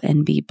go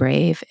and be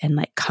brave and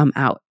like come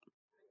out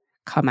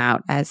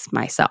as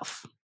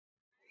myself.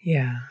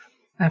 Yeah,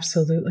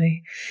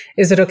 absolutely.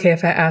 Is it okay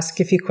if I ask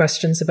a few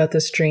questions about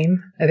this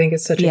dream? I think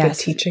it's such a good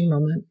teaching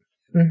moment.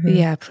 Mm-hmm.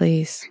 Yeah,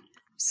 please.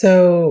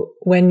 So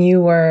when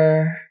you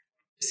were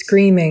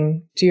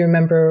screaming, do you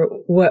remember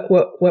what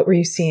were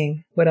you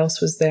seeing? What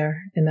else was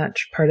there in that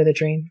part of the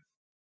dream?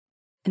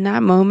 In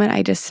that moment,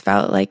 I just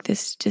felt like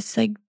this just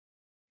like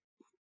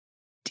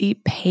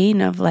deep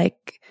pain of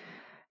like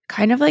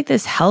kind of like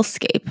this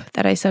hellscape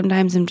that I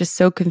sometimes am just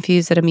so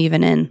confused that I'm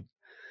even in.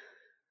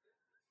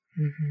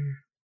 Mm-hmm.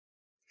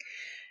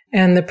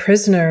 And the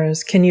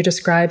prisoners, can you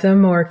describe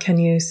them, or can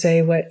you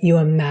say what you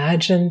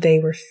imagined they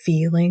were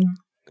feeling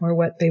or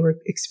what they were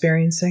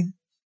experiencing?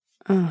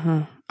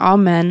 All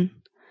men,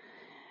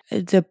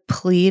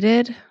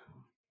 depleted.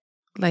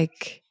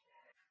 Like,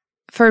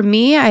 for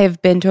me, I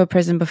have been to a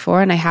prison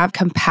before and I have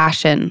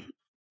compassion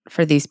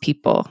for these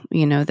people,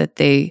 you know, that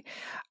they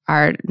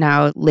are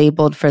now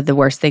labeled for the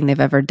worst thing they've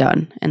ever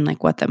done and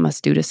like what that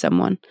must do to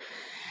someone.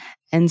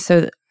 And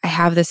so I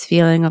have this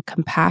feeling of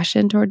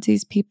compassion towards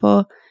these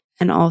people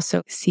and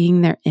also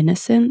seeing their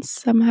innocence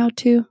somehow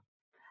too,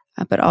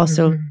 but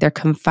also their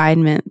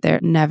confinement, their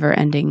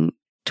never-ending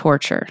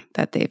torture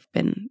that they've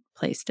been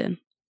placed in.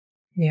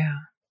 Yeah.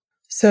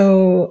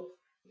 So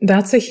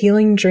that's a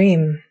healing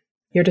dream.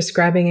 You're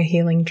describing a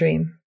healing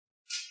dream.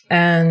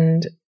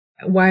 And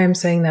why I'm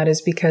saying that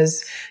is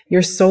because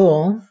your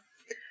soul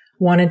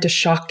wanted to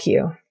shock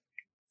you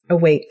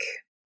awake,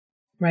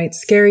 right?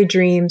 Scary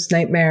dreams,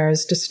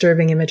 nightmares,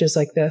 disturbing images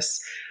like this.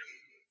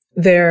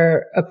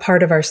 They're a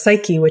part of our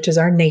psyche, which is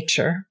our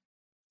nature,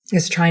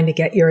 is trying to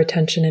get your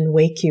attention and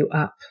wake you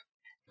up.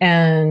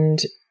 And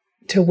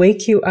to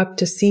wake you up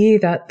to see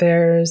that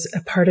there's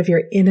a part of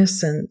your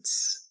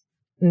innocence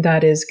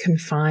that is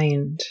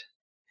confined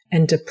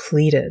and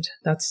depleted.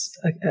 That's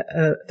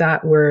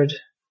that word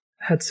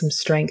had some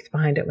strength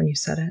behind it when you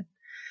said it.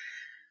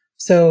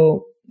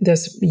 So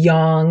this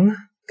yang,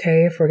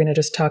 okay, if we're going to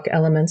just talk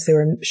elements, they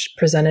were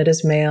presented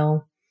as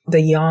male.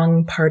 The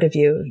yang part of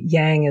you,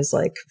 yang, is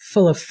like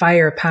full of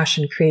fire,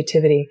 passion,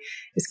 creativity,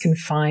 is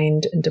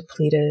confined and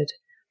depleted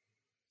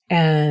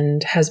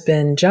and has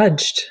been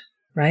judged,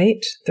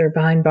 right? They're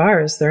behind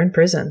bars. They're in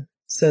prison.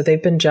 So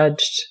they've been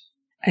judged.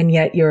 And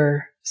yet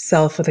your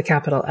self with a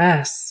capital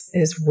S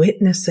is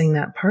witnessing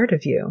that part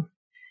of you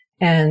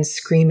and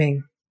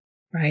screaming,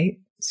 right?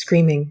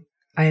 Screaming,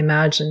 I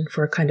imagine,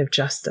 for a kind of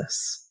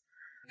justice,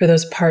 for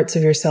those parts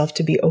of yourself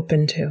to be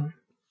open to.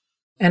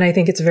 And I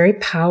think it's very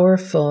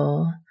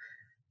powerful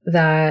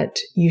that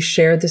you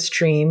shared this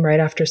dream right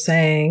after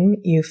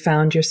saying you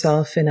found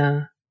yourself in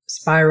a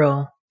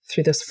spiral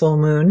through this full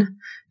moon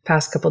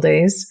past couple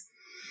days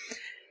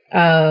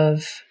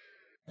of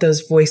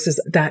those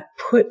voices that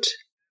put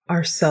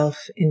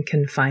ourself in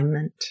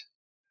confinement.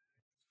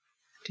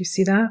 Do you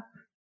see that?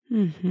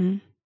 Mm-hmm.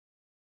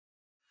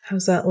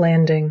 How's that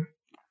landing?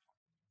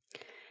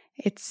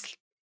 It's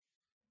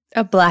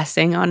a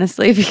blessing,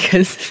 honestly,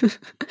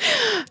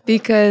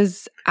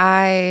 because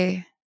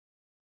I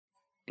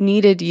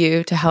needed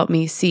you to help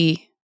me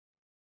see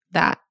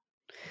that.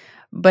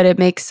 But it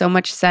makes so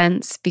much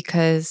sense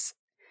because,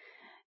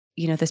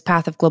 you know, this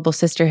path of global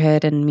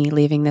sisterhood and me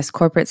leaving this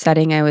corporate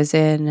setting I was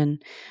in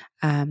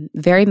and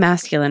very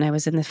masculine. I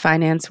was in the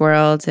finance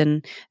world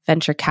and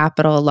venture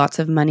capital, lots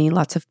of money,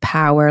 lots of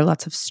power,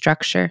 lots of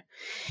structure.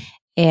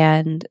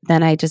 And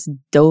then I just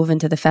dove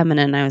into the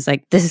feminine. I was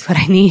like, this is what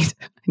I need.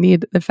 I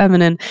need the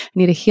feminine. I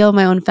need to heal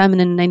my own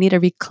feminine and I need to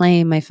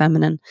reclaim my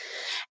feminine.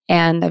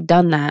 And I've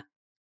done that.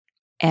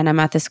 And I'm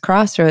at this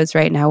crossroads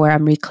right now where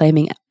I'm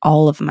reclaiming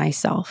all of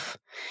myself.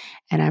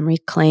 And I'm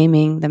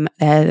reclaiming the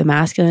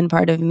masculine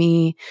part of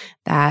me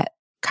that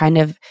kind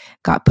of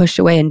got pushed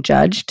away and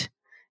judged,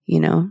 you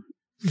know,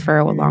 for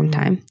a long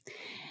time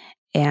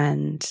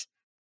and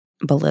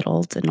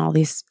belittled and all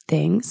these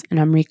things. And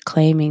I'm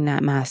reclaiming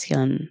that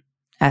masculine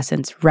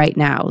essence right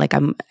now. Like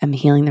I'm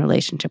healing the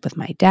relationship with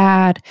my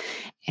dad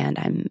and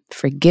I'm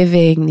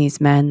forgiving these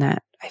men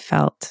that I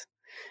felt,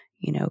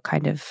 you know,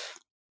 kind of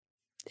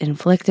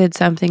inflicted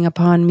something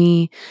upon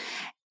me.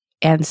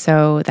 And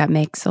so that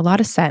makes a lot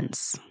of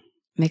sense.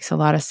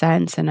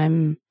 And I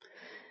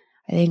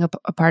think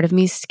a part of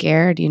me is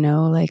scared, you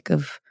know,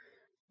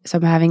 so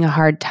I'm having a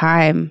hard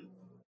time.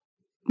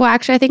 Well,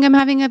 actually, I think I'm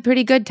having a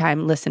pretty good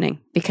time listening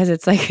because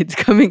it's like it's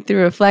coming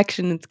through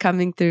reflection, it's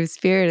coming through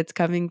spirit, it's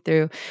coming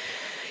through.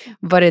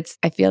 But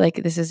I feel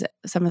like this is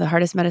some of the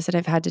hardest medicine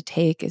I've had to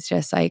take is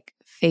just like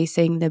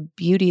facing the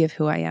beauty of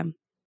who I am.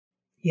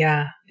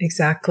 Yeah,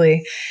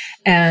 exactly.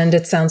 And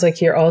it sounds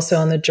like you're also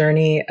on the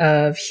journey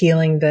of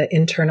healing the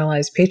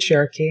internalized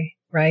patriarchy,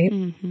 right?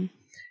 Mm-hmm.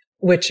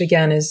 Which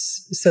again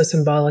is so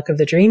symbolic of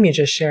the dream you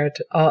just shared.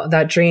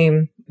 That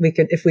dream,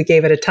 if we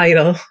gave it a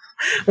title,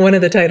 one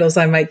of the titles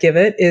I might give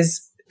it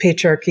is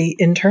Patriarchy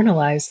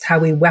Internalized, how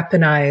we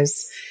weaponize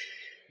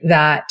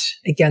that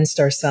against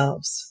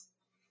ourselves.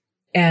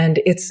 And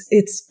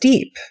it's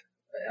deep.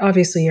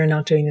 Obviously, you're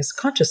not doing this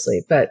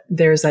consciously, but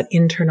there's that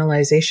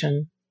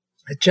internalization.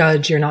 A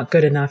judge, you're not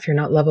good enough, you're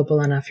not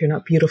lovable enough, you're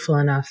not beautiful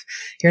enough,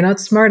 you're not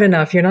smart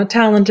enough, you're not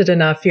talented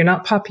enough, you're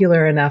not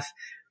popular enough.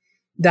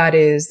 That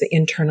is the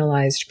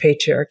internalized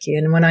patriarchy.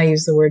 And when I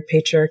use the word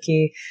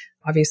patriarchy,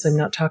 obviously I'm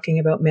not talking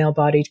about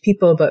male-bodied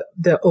people, but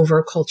the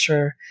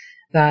overculture,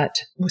 that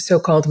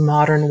so-called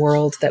modern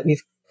world that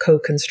we've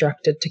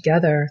co-constructed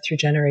together through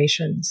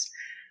generations.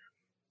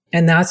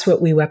 And that's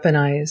what we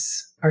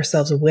weaponize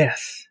ourselves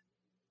with.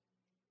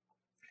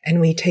 And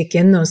we take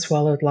in those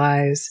swallowed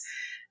lies,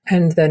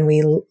 and then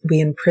we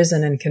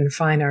imprison and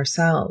confine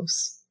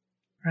ourselves,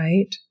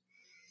 right?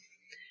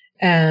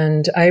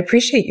 And I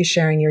appreciate you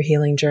sharing your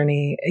healing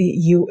journey.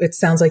 It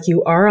sounds like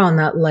you are on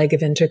that leg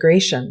of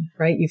integration,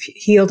 right? You've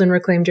healed and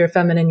reclaimed your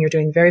feminine. You're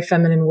doing very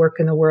feminine work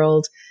in the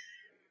world.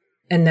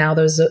 And now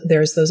there's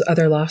those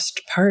other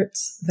lost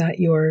parts that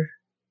your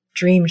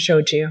dream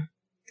showed you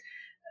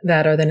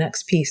that are the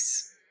next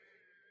piece.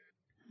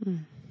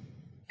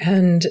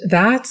 And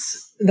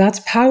that's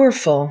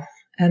powerful.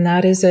 And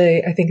that is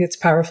I think it's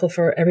powerful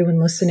for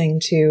everyone listening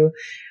to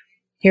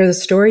hear the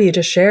story you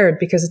just shared,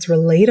 because it's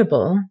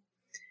relatable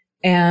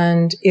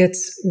and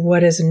it's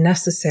what is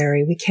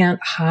necessary. We can't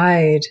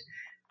hide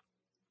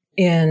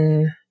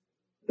in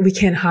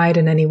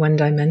any one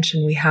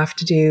dimension. We have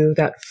to do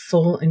that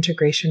full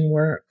integration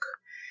work.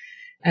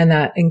 And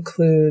that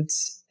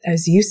includes,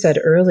 as you said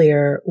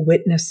earlier,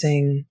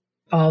 witnessing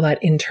all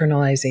that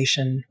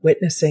internalization,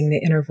 witnessing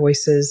the inner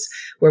voices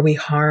where we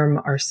harm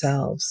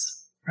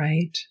ourselves,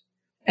 right?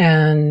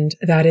 And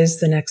that is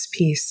the next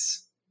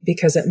piece,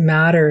 because it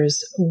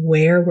matters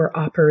where we're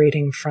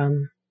operating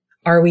from.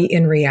 Are we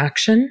in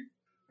reaction,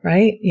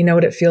 right? You know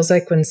what it feels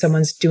like when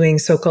someone's doing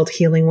so-called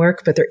healing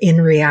work, but they're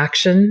in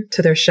reaction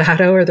to their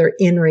shadow, or they're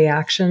in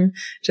reaction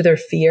to their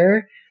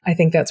fear. I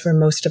think that's where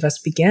most of us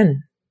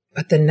begin.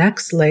 But the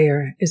next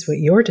layer is what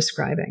you're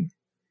describing,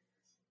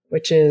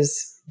 which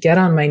is get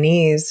on my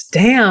knees.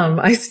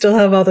 Damn, I still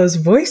have all those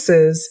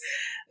voices.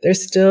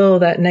 There's still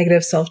that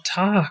negative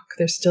self-talk.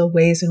 There's still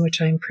ways in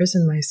which I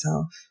imprison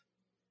myself.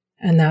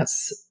 And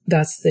that's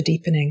the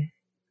deepening,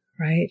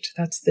 right?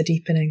 That's the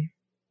deepening.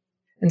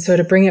 And so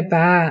to bring it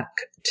back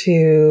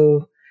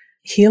to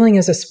healing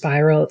is a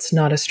spiral. It's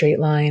not a straight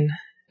line.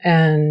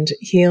 And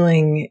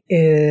healing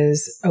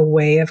is a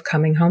way of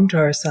coming home to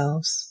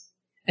ourselves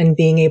and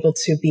being able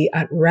to be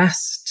at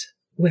rest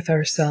with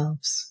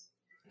ourselves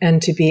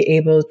and to be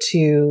able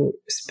to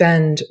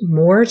spend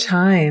more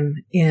time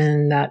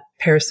in that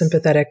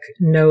parasympathetic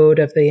node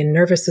of the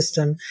nervous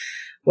system.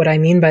 What I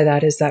mean by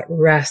that is that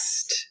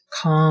rest,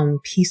 calm,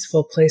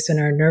 peaceful place in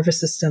our nervous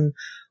system,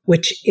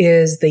 which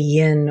is the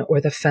yin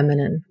or the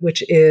feminine,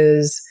 which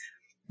is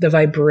the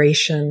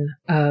vibration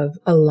of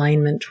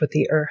alignment with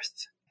the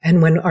earth.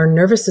 And when our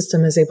nervous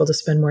system is able to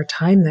spend more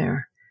time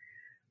there,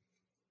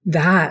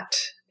 that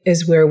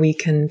is where we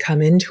can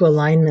come into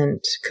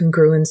alignment,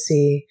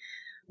 congruency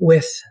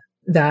with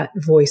that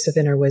voice of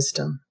inner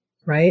wisdom,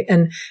 right?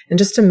 And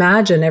just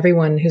imagine,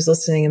 everyone who's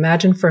listening,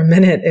 imagine for a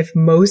minute if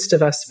most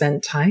of us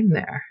spent time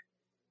there.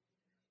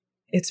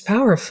 It's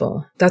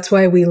powerful. That's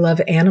why we love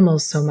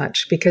animals so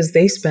much, because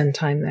they spend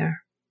time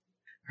there,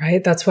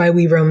 right? That's why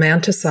we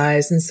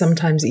romanticize and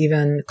sometimes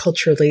even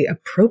culturally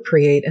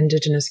appropriate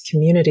indigenous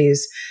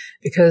communities,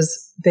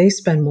 because they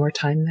spend more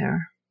time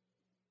there,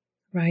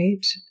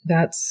 right?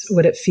 That's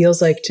what it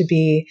feels like to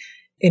be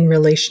in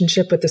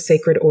relationship with the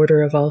sacred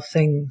order of all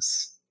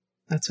things.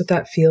 That's what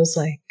that feels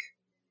like.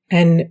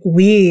 And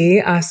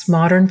we, us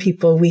modern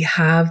people, we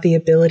have the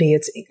ability,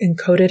 it's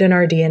encoded in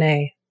our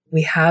DNA.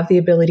 We have the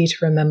ability to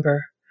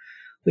remember.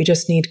 We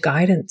just need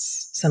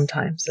guidance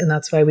sometimes. And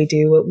that's why we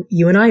do what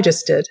you and I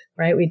just did,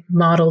 right? We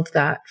modeled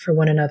that for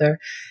one another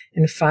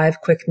in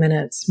 5 quick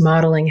minutes,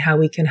 modeling how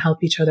we can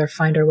help each other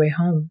find our way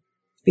home.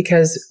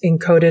 Because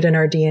encoded in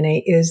our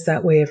DNA is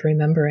that way of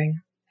remembering.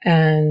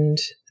 And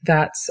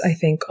that's, I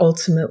think,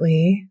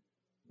 ultimately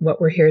what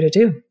we're here to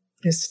do,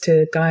 is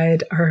to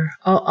guide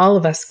all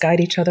of us, guide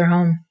each other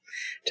home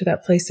to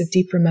that place of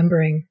deep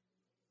remembering.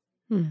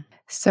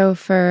 So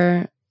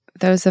for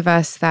those of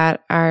us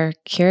that are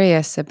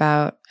curious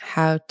about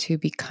how to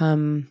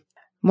become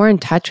more in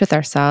touch with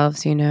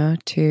ourselves,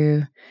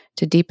 to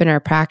deepen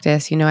our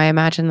practice, I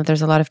imagine that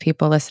there's a lot of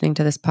people listening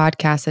to this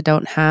podcast that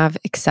don't have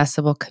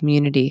accessible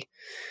community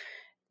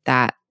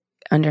that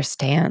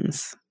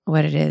understands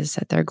what it is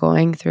that they're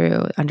going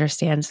through,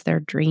 understands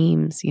their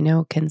dreams,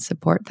 can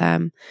support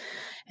them.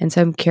 And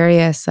so I'm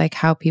curious,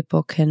 how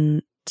people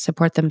can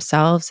support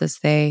themselves as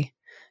they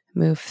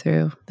move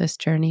through this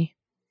journey.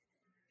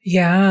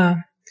 Yeah.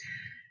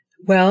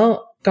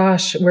 Well,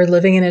 gosh, we're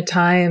living in a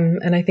time,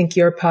 and I think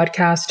your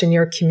podcast and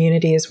your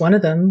community is one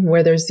of them,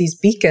 where there's these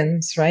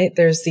beacons, right?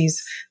 There's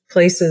these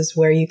places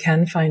where you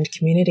can find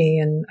community.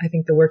 And I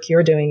think the work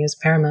you're doing is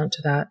paramount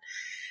to that.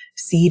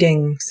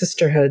 Seeding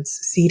sisterhoods,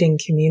 seeding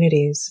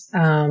communities.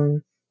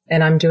 And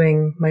I'm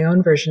doing my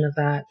own version of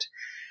that.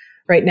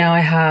 Right now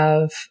I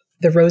have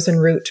the Rose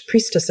and Root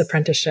Priestess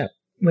Apprenticeship,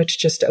 which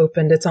just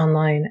opened. It's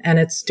online and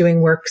it's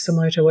doing work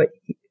similar to what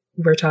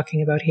we're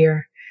talking about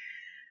here.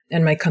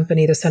 And my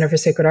company, the Center for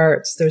Sacred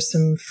Arts, there's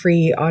some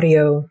free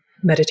audio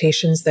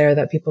meditations there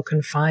that people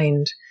can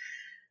find.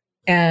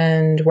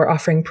 And we're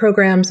offering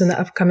programs in the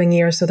upcoming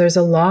year. So there's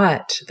a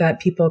lot that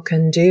people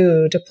can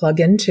do to plug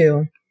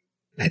into,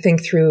 I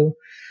think, through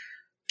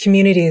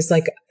communities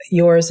like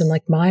yours and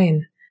like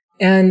mine.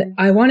 And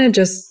I want to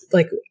just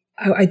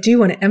I do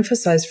want to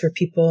emphasize for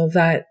people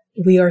that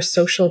we are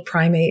social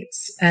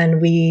primates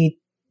and we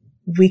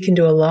can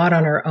do a lot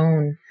on our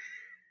own.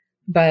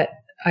 But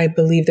I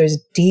believe there's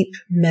deep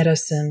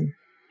medicine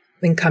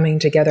in coming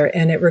together,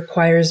 and it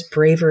requires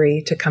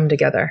bravery to come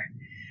together,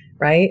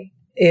 right?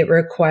 It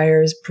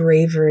requires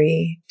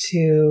bravery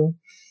to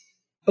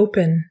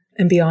open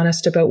and be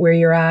honest about where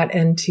you're at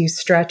and to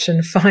stretch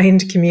and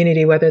find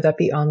community, whether that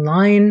be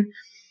online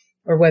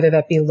or whether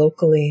that be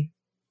locally.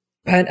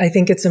 But I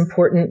think it's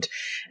important.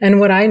 And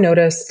what I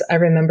noticed, I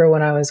remember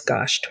when I was,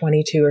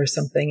 22 or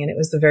something, and it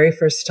was the very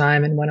first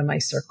time in one of my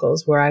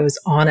circles where I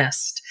was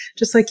honest,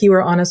 just like you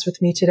were honest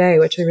with me today,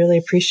 which I really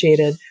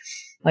appreciated.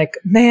 Like,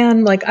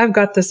 man, I've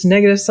got this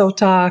negative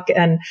self-talk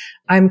and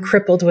I'm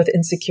crippled with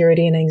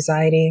insecurity and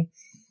anxiety.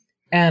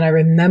 And I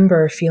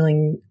remember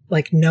feeling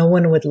like no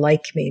one would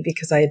like me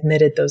because I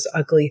admitted those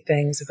ugly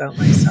things about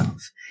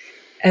myself.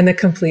 And the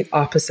complete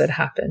opposite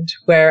happened,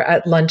 where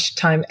at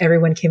lunchtime,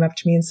 everyone came up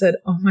to me and said,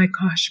 "Oh my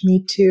gosh,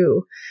 me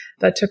too."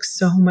 That took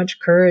so much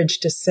courage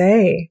to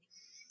say.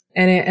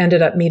 And it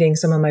ended up meeting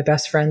some of my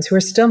best friends who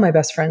are still my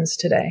best friends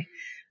today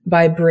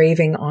by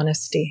braving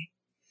honesty.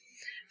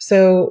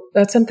 So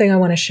that's something I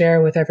want to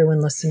share with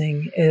everyone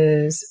listening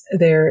is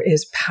there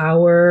is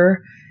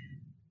power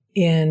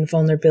in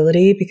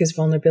vulnerability because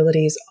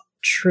vulnerability is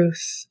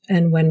truth.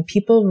 And when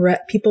people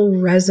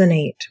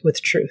resonate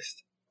with truth,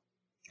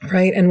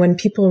 right? And when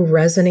people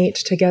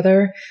resonate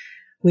together,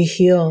 we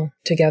heal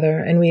together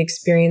and we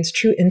experience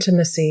true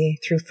intimacy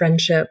through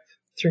friendship,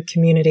 through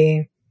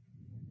community.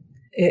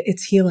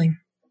 It's healing.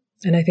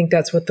 And I think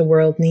that's what the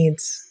world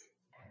needs.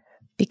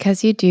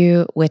 Because you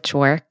do witch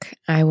work,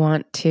 I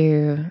want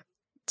to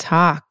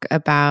talk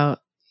about,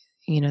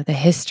 the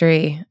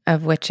history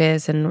of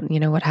witches and,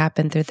 what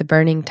happened through the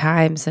burning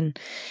times and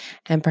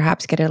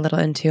perhaps get a little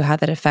into how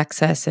that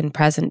affects us in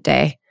present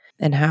day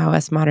and how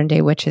us modern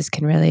day witches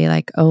can really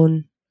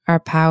own our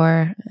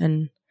power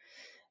and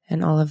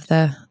all of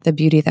the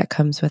beauty that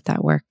comes with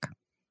that work.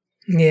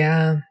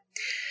 Yeah.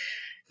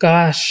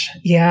 Gosh.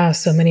 Yeah.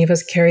 So many of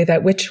us carry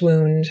that witch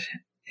wound.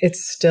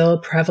 It's still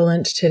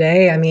prevalent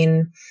today. I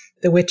mean,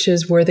 the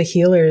witches were the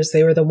healers.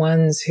 They were the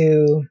ones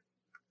who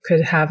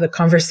could have the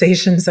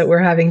conversations that we're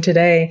having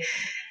today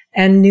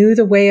and knew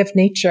the way of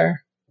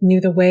nature,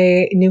 knew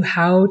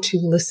how to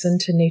listen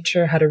to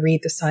nature, how to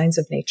read the signs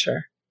of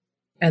nature,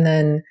 and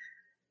then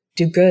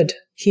do good,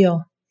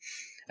 heal.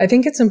 I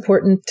think it's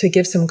important to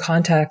give some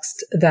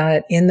context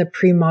that in the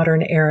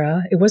pre-modern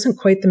era, it wasn't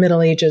quite the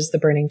Middle Ages, the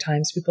burning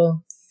times.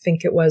 People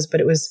think it was,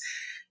 but it was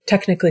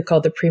technically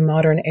called the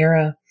pre-modern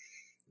era.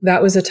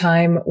 That was a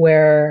time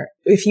where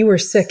if you were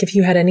sick, if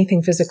you had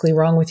anything physically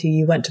wrong with you,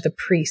 you went to the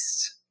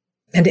priest.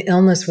 And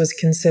illness was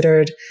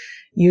considered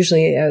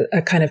usually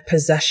a kind of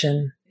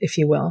possession, if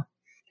you will.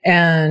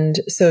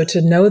 And so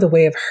to know the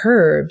way of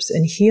herbs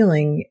and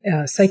healing,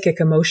 psychic,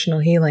 emotional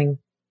healing,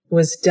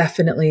 was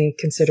definitely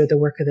considered the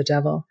work of the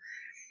devil.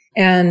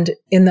 And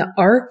in the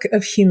arc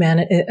of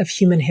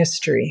human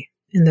history,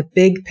 in the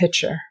big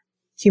picture,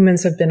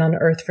 humans have been on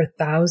Earth for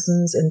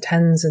thousands and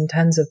tens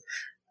of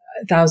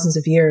thousands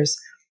of years.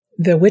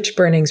 The witch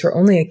burnings were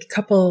only a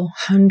couple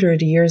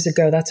hundred years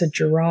ago. That's a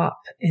drop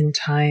in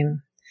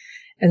time.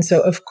 And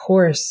so, of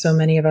course, so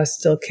many of us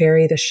still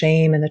carry the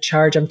shame and the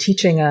charge. I'm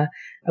teaching a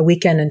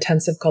weekend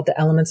intensive called The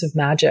Elements of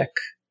Magic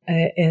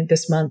in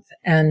this month.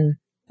 And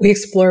we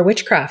explore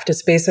witchcraft.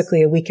 It's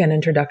basically a weekend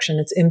introduction.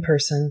 It's in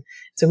person.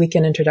 It's a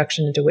weekend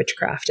introduction into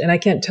witchcraft. And I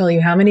can't tell you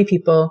how many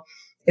people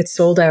it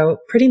sold out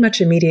pretty much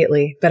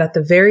immediately. But at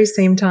the very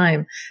same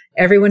time,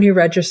 everyone who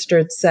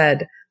registered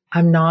said,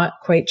 "I'm not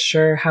quite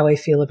sure how I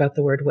feel about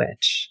the word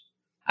witch.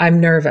 I'm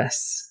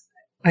nervous.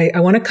 I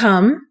want to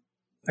come.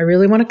 I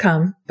really want to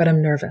come, but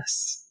I'm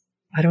nervous.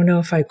 I don't know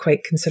if I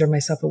quite consider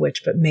myself a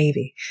witch, but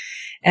maybe."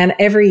 And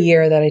every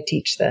year that I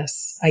teach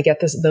this, I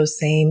get those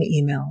same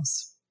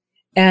emails.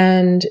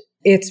 And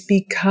it's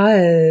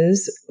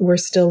because we're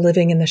still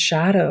living in the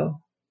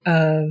shadow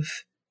of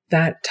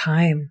that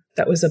time.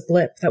 That was a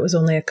blip. That was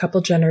only a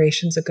couple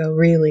generations ago,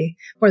 really,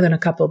 more than a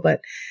couple,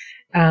 but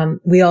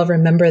we all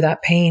remember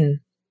that pain.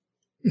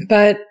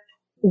 But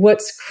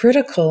what's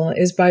critical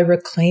is by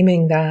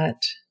reclaiming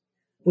that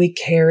we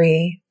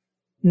carry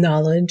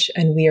knowledge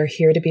and we are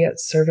here to be at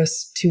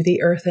service to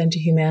the earth and to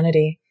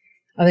humanity.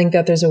 I think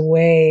that there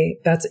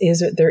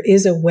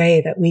is a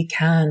way that we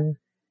can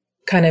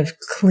kind of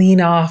clean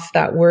off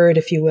that word,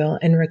 if you will,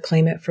 and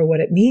reclaim it for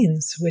what it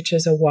means, which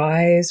is a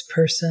wise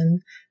person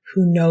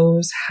who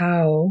knows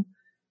how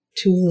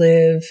to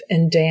live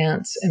and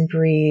dance and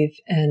breathe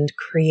and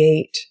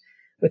create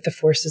with the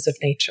forces of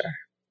nature.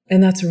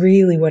 And that's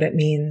really what it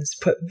means.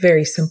 Put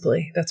very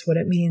simply, that's what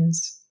it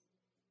means.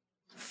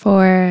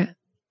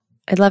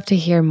 I'd love to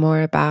hear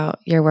more about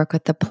your work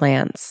with the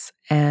plants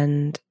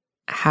and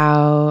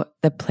how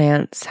the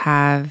plants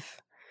have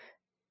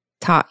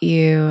taught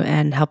you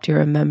and helped you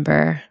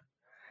remember,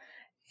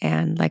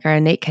 and like our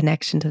innate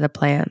connection to the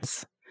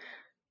plants.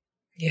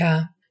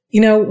 Yeah.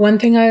 One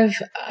thing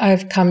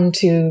I've come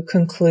to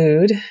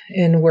conclude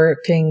in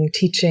working,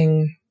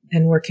 teaching,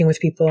 and working with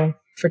people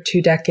for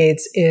 2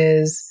 decades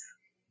is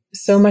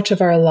so much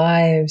of our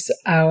lives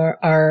are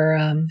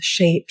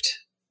shaped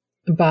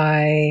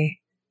by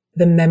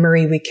the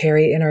memory we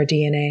carry in our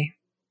DNA.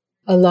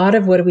 A lot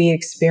of what we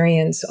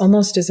experience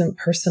almost isn't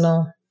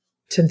personal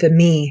to the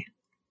me,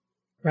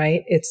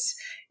 right?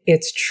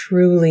 It's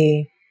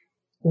truly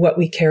what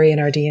we carry in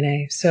our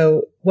DNA.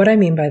 So what I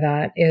mean by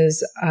that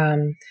is,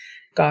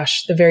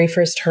 the very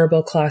first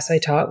herbal class I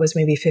taught was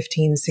maybe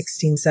 15,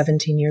 16,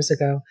 17 years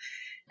ago.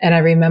 And I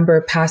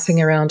remember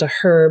passing around a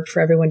herb for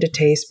everyone to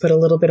taste, put a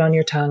little bit on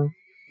your tongue.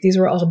 These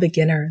were all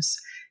beginners.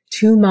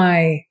 To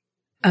my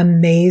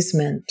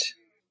amazement,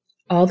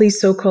 all these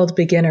so-called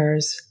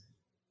beginners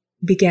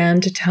began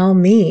to tell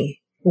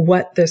me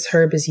what this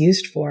herb is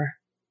used for.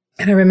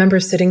 And I remember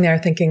sitting there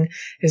thinking,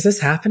 is this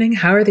happening?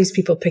 How are these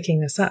people picking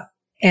this up?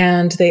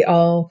 And they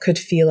all could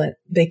feel it.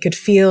 They could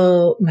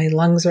feel my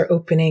lungs are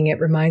opening. It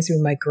reminds me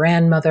of my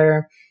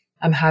grandmother.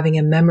 I'm having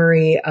a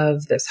memory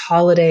of this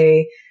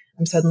holiday.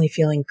 I'm suddenly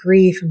feeling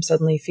grief. I'm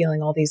suddenly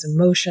feeling all these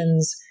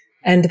emotions.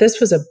 And this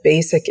was a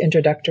basic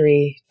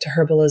introductory to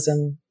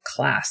herbalism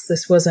class.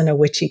 This wasn't a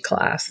witchy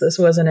class. This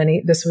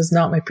was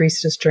not my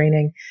priestess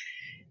training.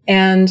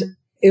 And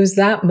it was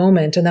that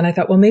moment. And then I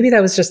thought, well, maybe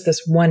that was just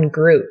this one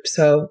group.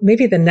 So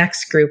maybe the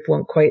next group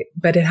won't quite,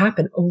 but it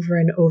happened over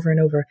and over and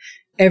over.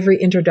 Every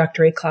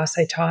introductory class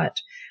I taught.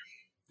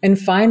 And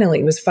finally,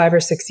 it was 5 or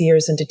 6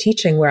 years into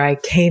teaching where I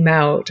came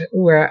out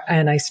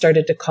and I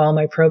started to call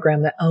my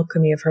program The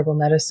Alchemy of Herbal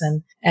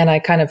Medicine. And I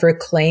kind of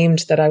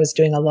reclaimed that I was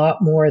doing a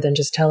lot more than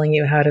just telling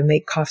you how to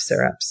make cough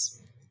syrups.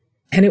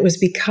 And it was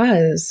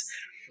because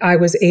I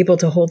was able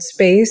to hold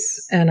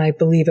space, and I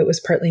believe it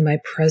was partly my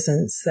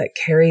presence that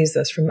carries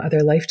us from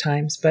other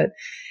lifetimes, but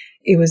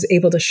it was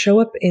able to show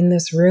up in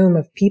this room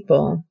of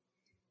people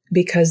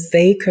because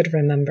they could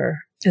remember.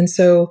 And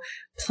so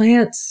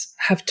plants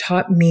have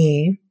taught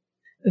me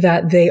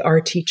that they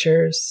are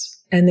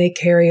teachers and they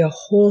carry a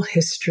whole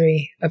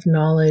history of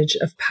knowledge,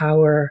 of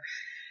power.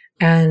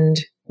 And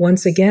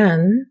once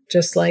again,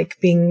 just like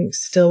being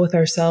still with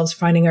ourselves,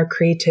 finding our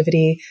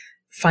creativity,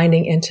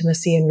 finding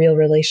intimacy in real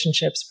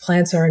relationships,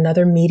 plants are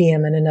another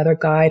medium and another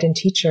guide and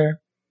teacher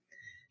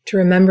to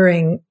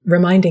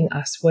reminding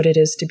us what it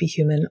is to be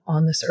human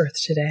on this earth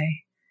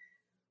today,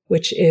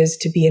 which is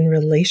to be in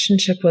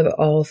relationship with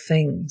all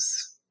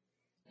things.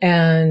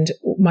 And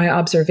my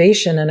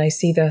observation, and I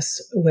see this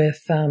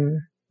with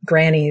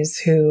grannies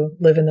who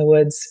live in the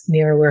woods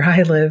near where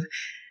I live,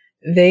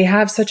 they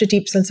have such a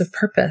deep sense of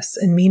purpose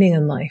and meaning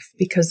in life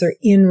because they're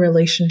in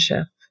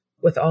relationship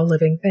with all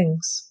living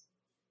things.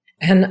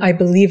 And I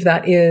believe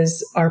that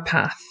is our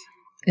path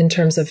in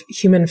terms of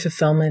human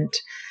fulfillment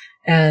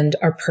and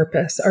our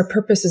purpose. Our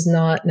purpose is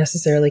not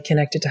necessarily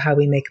connected to how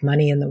we make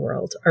money in the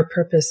world. Our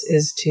purpose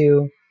is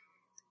to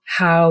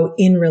how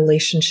in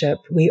relationship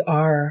we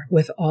are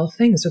with all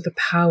things, with the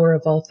power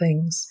of all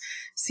things,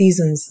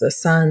 seasons, the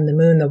sun, the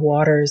moon, the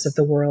waters of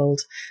the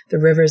world, the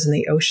rivers and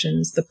the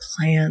oceans, the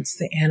plants,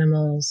 the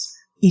animals,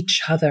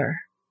 each other,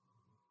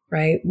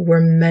 right? We're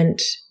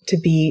meant to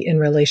be in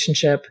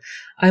relationship.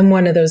 I'm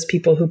one of those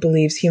people who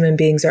believes human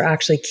beings are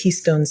actually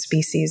keystone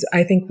species.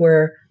 I think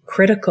we're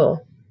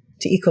critical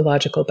to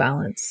ecological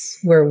balance.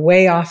 We're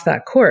way off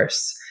that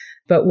course.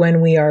 But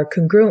when we are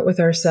congruent with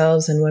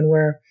ourselves and when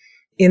we're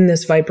in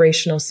this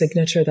vibrational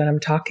signature that I'm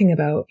talking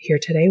about here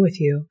today with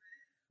you,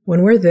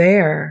 when we're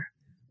there,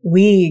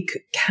 we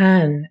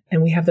can,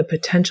 and we have the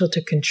potential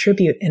to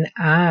contribute and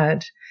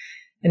add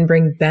and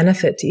bring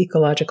benefit to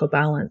ecological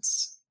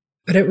balance.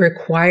 But it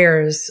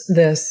requires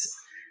this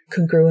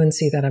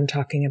congruency that I'm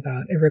talking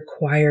about. It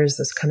requires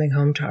this coming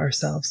home to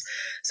ourselves.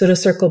 So to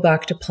circle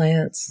back to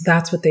plants,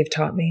 that's what they've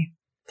taught me.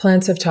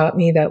 Plants have taught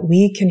me that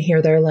we can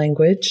hear their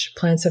language.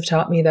 Plants have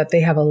taught me that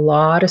they have a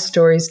lot of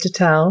stories to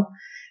tell,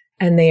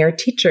 and they are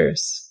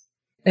teachers.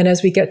 And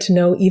as we get to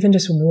know even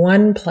just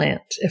one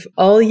plant, if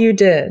all you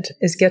did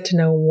is get to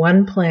know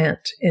one plant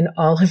in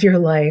all of your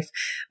life,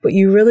 but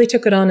you really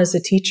took it on as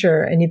a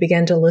teacher and you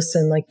began to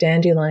listen like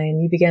dandelion,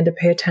 you began to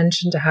pay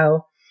attention to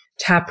how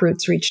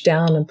taproots reach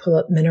down and pull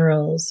up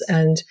minerals,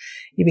 and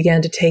you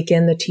began to take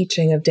in the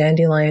teaching of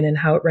dandelion and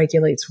how it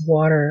regulates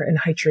water and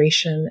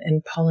hydration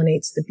and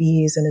pollinates the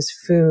bees and is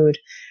food.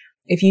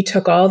 If you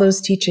took all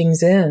those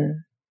teachings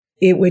in,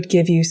 it would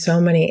give you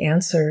so many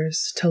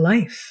answers to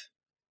life.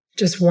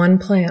 Just one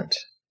plant.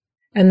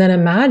 And then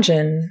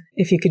imagine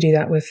if you could do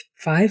that with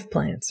 5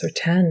 plants or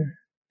 10.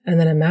 And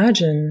then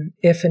imagine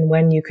if and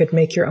when you could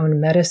make your own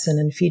medicine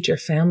and feed your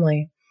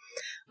family,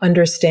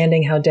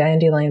 understanding how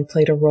dandelion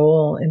played a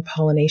role in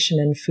pollination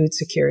and food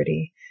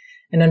security,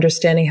 and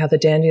understanding how the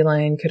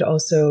dandelion could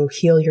also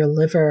heal your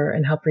liver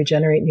and help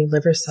regenerate new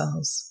liver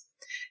cells.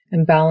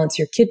 and balance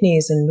your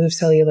kidneys and move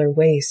cellular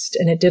waste.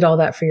 And it did all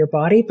that for your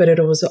body, but it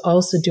was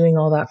also doing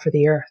all that for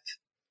the earth,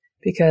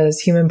 because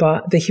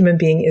the human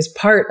being is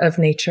part of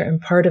nature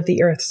and part of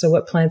the earth. So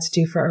what plants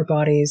do for our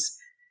bodies,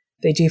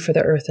 they do for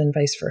the earth and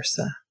vice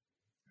versa,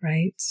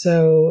 right?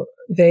 So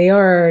they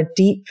are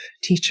deep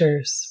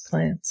teachers,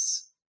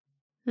 plants.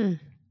 I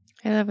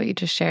love what you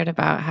just shared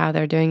about how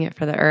they're doing it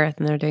for the earth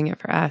and they're doing it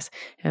for us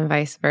and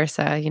vice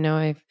versa. You know,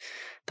 I've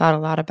thought a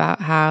lot about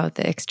how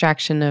the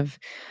extraction of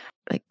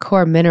like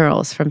core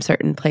minerals from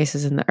certain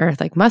places in the earth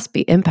like must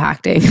be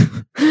impacting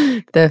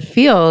the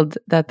field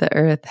that the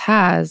earth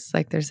has.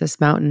 Like there's this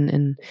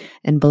mountain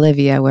in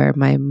Bolivia where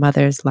my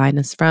mother's line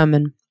is from,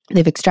 and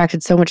they've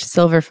extracted so much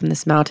silver from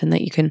this mountain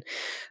that you can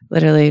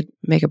literally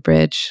make a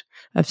bridge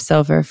of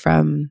silver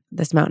from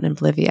this mountain in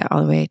Bolivia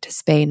all the way to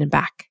Spain and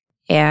back.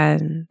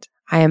 And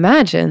I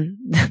imagine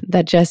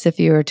that just if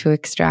you were to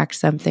extract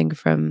something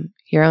from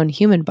your own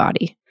human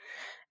body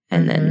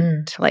and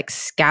then to like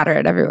scatter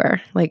it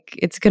everywhere, like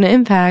it's going to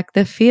impact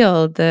the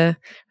field, the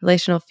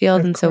relational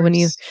field. And so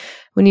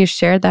when you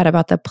shared that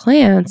about the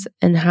plants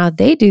and how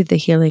they do the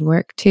healing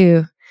work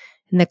too,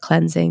 and the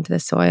cleansing to the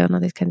soil and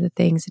all these kinds of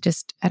things, it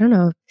just, I don't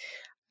know,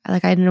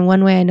 like in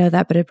one way I know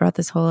that, but it brought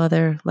this whole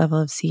other level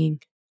of seeing.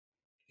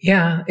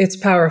 Yeah, it's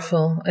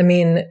powerful. I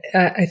mean,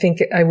 I think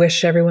I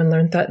wish everyone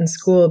learned that in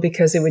school,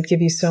 because it would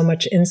give you so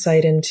much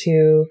insight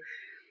into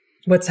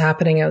what's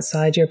happening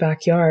outside your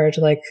backyard.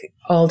 Like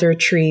alder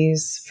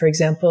trees, for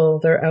example,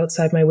 they're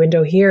outside my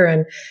window here,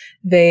 and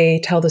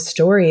they tell the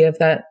story of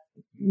that.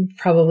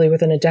 Probably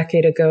within a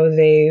decade ago,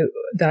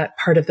 that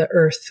part of the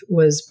earth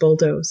was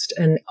bulldozed,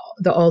 and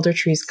the alder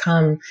trees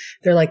come.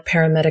 They're like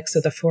paramedics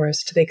of the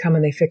forest. They come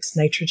and they fix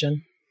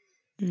nitrogen,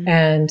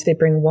 and they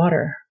bring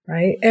water.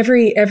 Right?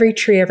 Every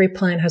tree, every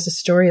plant has a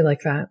story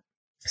like that.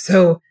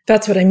 So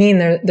that's what I mean.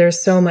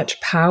 There's so much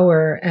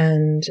power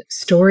and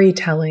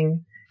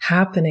storytelling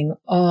happening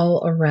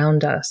all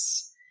around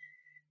us.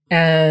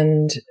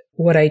 And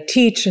what I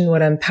teach and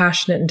what I'm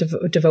passionate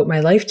and devote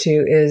my life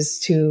to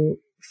is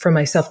for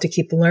myself to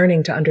keep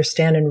learning to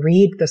understand and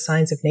read the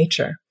signs of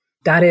nature.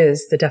 That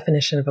is the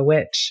definition of a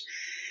witch.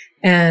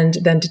 And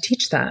then to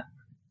teach that,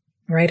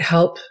 right?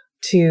 Help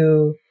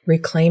to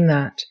reclaim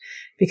that,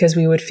 because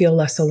we would feel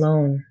less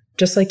alone.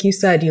 Just like you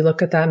said, you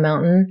look at that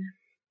mountain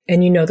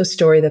and you know the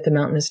story that the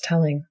mountain is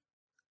telling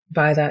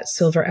by that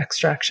silver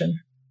extraction.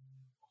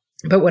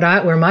 But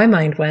where my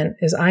mind went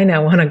is I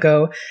now want to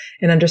go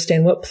and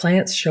understand what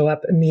plants show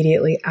up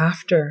immediately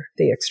after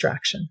the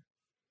extraction.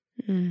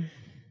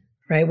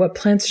 Right? What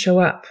plants show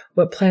up?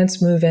 What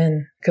plants move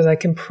in? Because I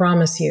can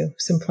promise you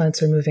some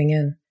plants are moving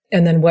in.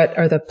 And then what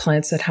are the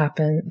plants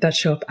that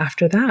show up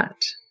after that?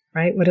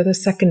 Right? What are the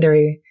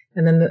secondary?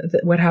 And then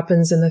what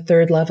happens in the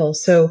third level?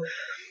 So,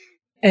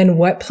 and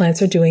what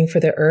plants are doing for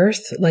the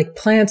earth, like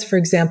plants, for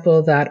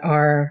example, that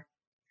are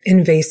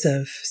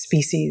invasive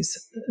species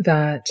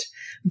that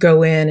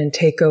go in and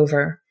take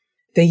over.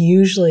 They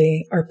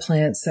usually are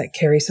plants that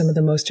carry some of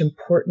the most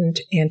important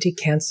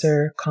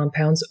anti-cancer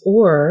compounds,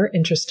 or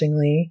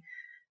interestingly,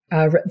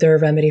 they're a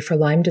remedy for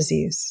Lyme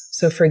disease.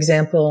 So for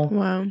example,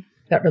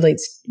 that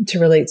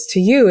relates to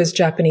you is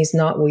Japanese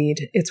knotweed.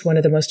 It's one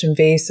of the most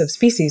invasive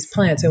species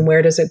plants. And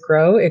where does it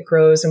grow? It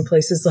grows in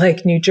places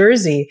like New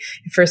Jersey.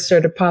 It first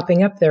started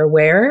popping up there.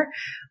 Where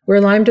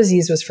Lyme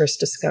disease was first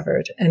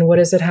discovered. And what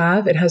does it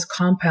have? It has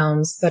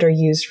compounds that are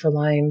used for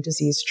Lyme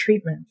disease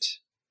treatment.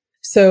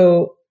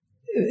 So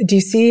do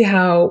you see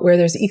how where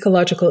there's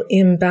ecological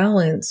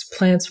imbalance,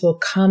 plants will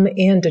come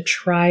in to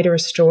try to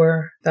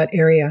restore that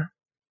area?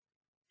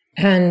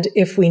 And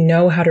if we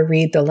know how to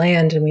read the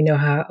land and we know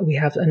how we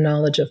have a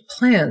knowledge of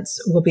plants,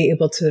 we'll be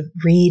able to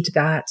read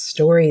that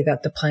story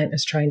that the plant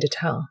is trying to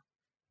tell.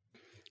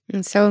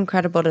 It's so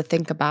incredible to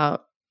think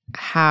about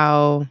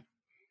how,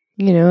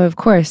 you know, of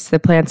course, the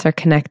plants are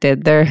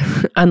connected. They're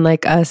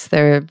unlike us.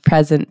 They're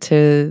present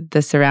to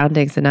the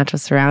surroundings, the natural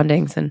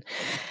surroundings,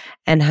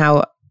 and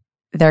how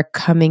they're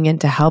coming in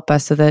to help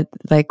us so that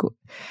like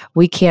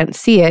we can't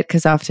see it,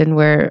 because often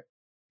we're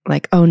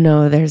like, oh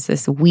no, there's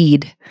this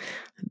weed.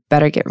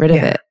 Better get rid of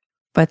it.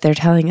 But they're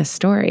telling a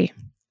story.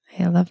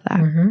 I love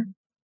that.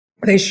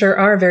 They sure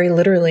are, very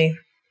literally.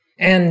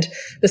 And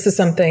this is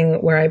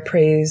something where I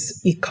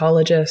praise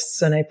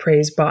ecologists and I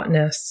praise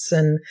botanists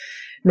and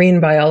marine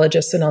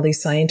biologists and all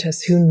these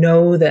scientists who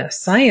know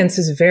this. Science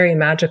is very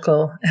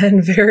magical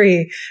and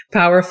very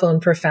powerful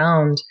and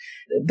profound,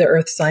 the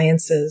earth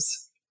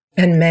sciences.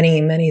 And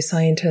many, many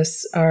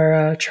scientists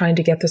are trying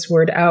to get this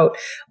word out.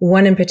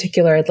 One in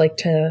particular, I'd like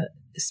to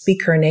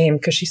speak her name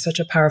because she's such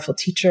a powerful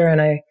teacher,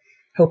 and I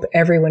hope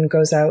everyone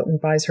goes out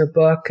and buys her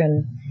book.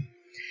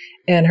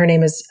 And her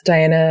name is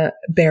Diana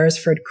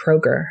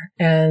Beresford-Kroeger,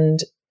 and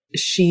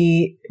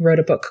she wrote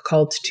a book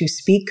called To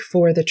Speak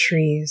for the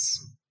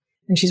Trees.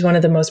 And she's one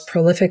of the most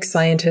prolific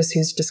scientists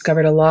who's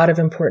discovered a lot of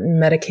important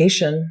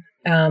medication,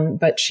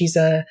 but she's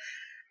a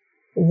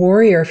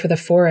warrior for the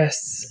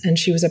forests, and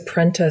she was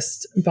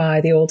apprenticed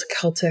by the old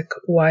Celtic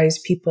wise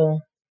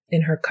people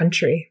in her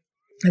country,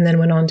 and then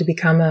went on to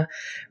become a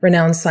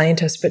renowned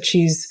scientist. But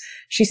she's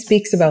she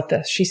speaks about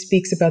this. She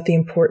speaks about the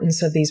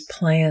importance of these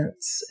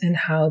plants and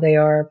how they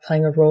are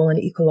playing a role in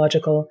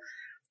ecological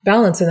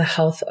balance in the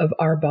health of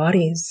our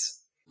bodies.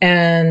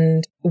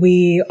 And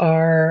we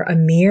are a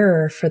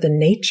mirror for the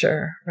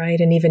nature, right?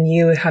 And even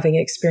you having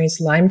experienced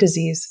Lyme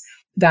disease,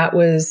 that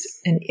was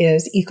and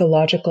is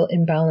ecological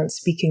imbalance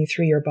speaking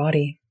through your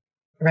body,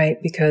 right?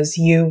 Because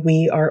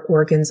we are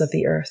organs of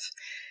the earth.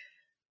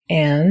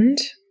 And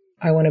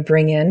I want to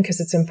bring in, because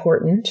it's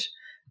important,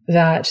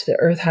 that the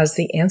earth has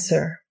the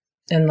answer.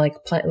 And like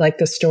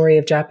the story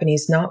of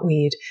Japanese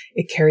knotweed,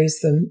 it carries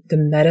the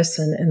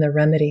medicine and the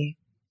remedy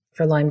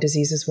for Lyme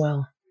disease as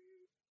well.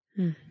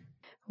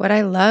 What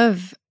I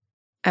love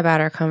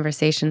about our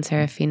conversation,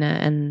 Seraphina,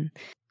 and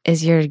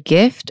is your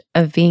gift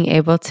of being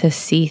able to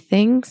see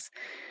things.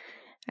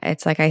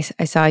 It's like I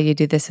saw you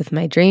do this with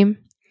my dream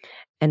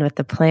and with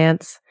the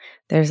plants.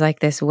 There's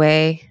like this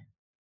way,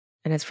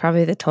 and it's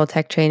probably the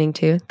Toltec training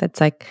too, that's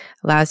like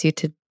allows you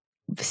to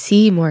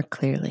see more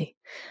clearly.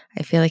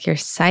 I feel like your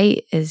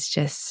sight is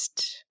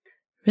just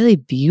really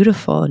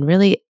beautiful and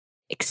really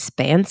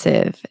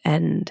expansive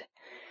and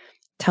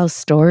tells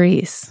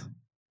stories.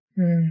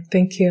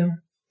 Thank you.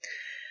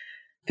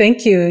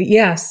 Thank you.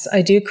 Yes,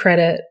 I do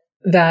credit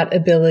that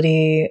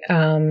ability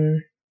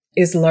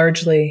is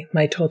largely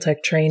my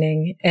Toltec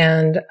training.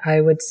 And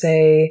I would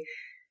say,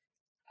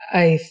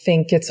 I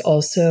think it's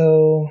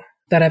also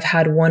that I've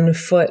had one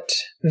foot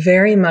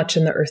very much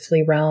in the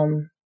earthly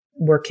realm,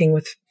 working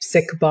with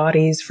sick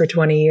bodies for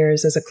 20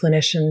 years as a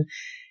clinician.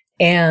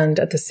 And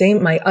at the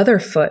same, my other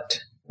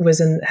foot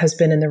has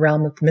been in the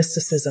realm of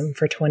mysticism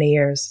for 20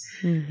 years.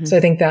 Mm-hmm. So I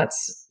think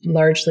that's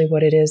largely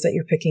what it is that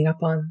you're picking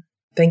up on.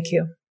 Thank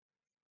you.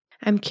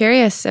 I'm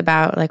curious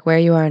about like where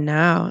you are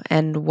now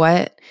and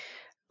what,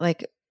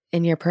 like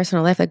in your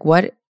personal life, like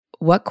what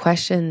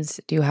questions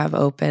do you have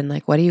open?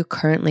 Like what are you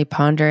currently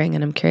pondering?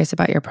 And I'm curious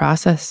about your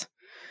process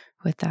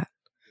with that.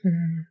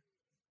 Mm-hmm.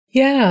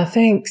 Yeah,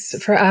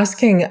 thanks for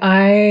asking.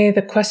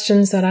 The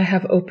questions that I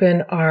have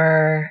open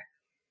are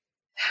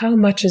how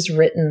much is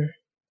written,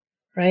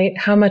 right?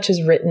 How much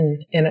is written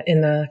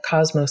in the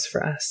cosmos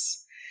for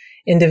us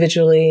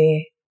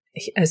individually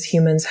as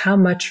humans? How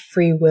much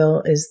free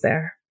will is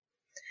there?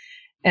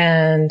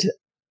 And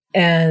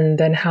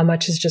then how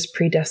much is just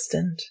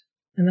predestined?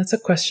 And that's a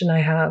question I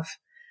have.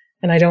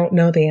 And I don't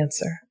know the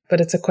answer, but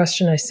it's a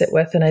question I sit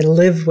with and I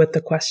live with the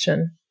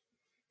question.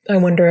 I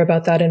wonder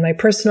about that in my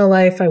personal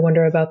life. I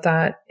wonder about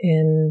that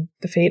in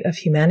the fate of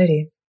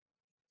humanity.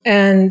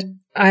 And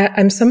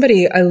I'm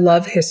somebody, I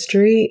love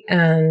history,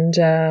 and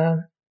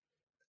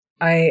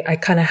I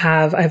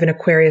have an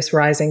Aquarius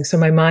rising, so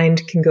my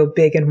mind can go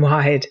big and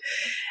wide.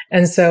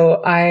 And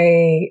so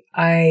I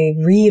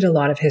read a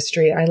lot of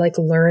history. I like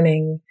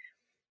learning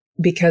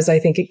because I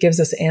think it gives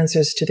us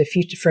answers to the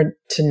future,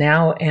 to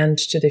now and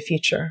to the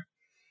future.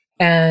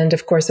 And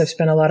of course, I've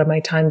spent a lot of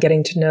my time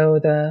getting to know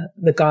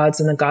the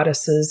gods and the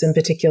goddesses. In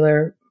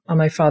particular, on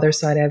my father's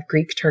side, I have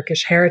Greek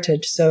Turkish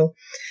heritage. So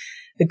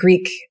the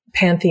Greek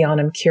pantheon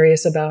I'm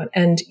curious about.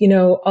 And,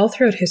 all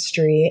throughout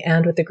history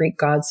and what the Greek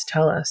gods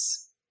tell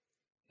us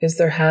is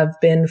there have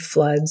been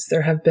floods,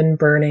 there have been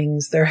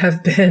burnings, there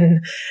have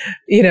been,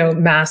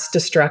 mass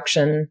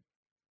destruction.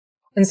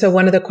 And so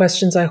one of the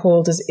questions I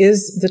hold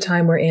is the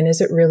time we're in, is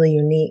it really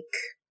unique?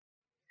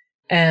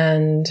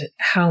 And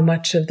how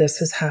much of this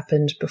has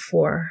happened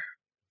before?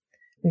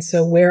 And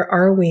so where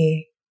are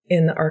we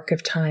in the arc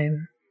of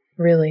time?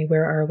 Really,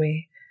 where are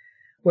we?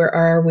 Where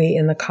are we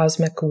in the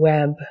cosmic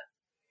web?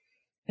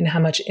 And how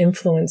much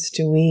influence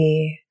do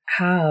we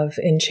have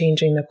in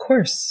changing the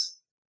course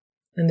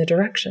and the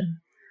direction?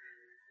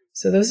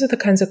 So those are the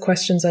kinds of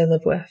questions I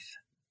live with.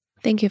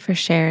 Thank you for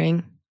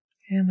sharing.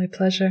 Yeah, my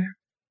pleasure.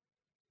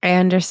 I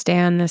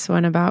understand this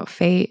one about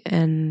fate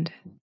and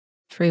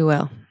free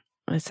will.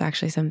 It's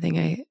actually something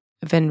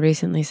I've been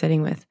recently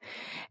sitting with.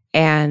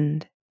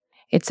 And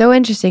it's so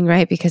interesting,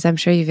 right? Because I'm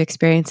sure you've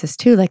experienced this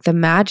too, like the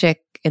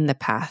magic in the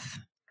path.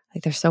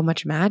 Like there's so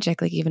much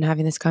magic, like even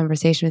having this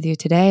conversation with you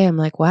today, I'm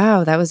like,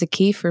 wow, that was a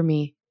key for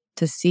me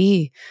to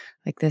see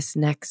like this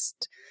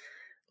next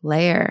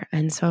layer.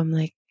 And so I'm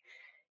like,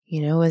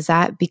 is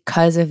that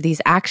because of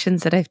these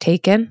actions that I've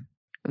taken?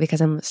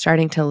 Because I'm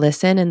starting to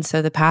listen and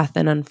so the path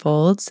then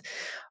unfolds?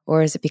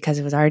 Or is it because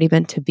it was already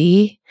meant to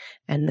be?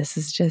 And this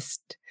is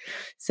just,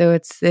 so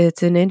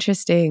it's an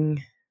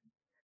interesting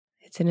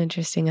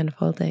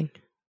unfolding.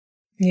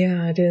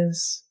 Yeah, it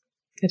is.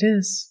 It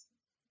is.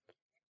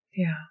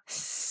 Yeah.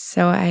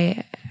 So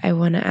I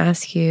want to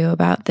ask you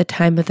about the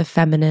time of the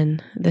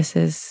feminine. This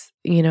is,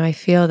 I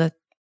feel that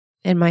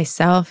in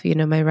myself,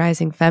 my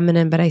rising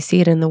feminine, but I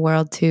see it in the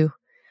world too.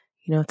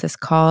 It's this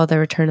call, the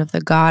return of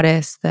the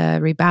goddess, the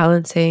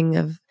rebalancing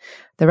of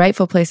the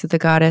rightful place of the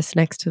goddess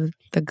next to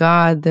the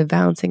god, the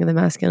balancing of the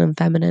masculine and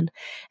feminine.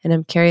 And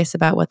I'm curious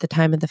about what the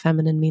time of the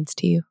feminine means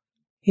to you.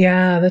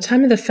 Yeah, the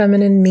time of the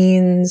feminine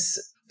means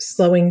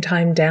slowing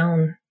time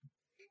down.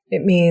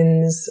 It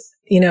means,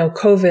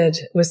 COVID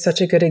was such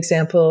a good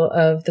example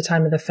of the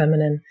time of the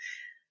feminine,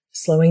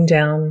 slowing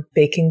down,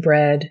 baking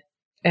bread,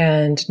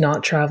 and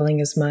not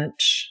traveling as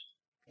much,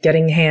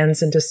 getting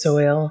hands into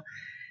soil,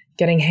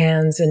 getting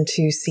hands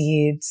into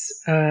seeds.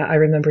 I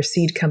remember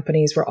seed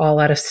companies were all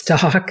out of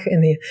stock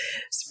in the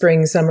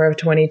spring, summer of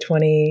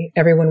 2020.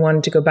 Everyone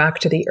wanted to go back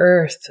to the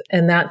earth.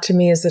 And that to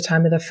me is the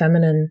time of the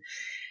feminine.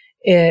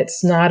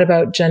 It's not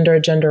about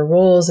gender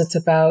roles. It's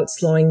about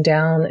slowing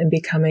down and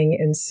becoming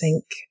in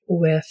sync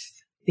with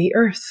the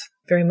earth.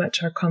 Very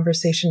much our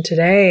conversation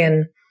today.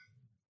 And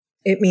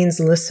it means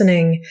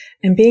listening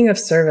and being of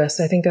service.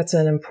 I think that's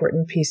an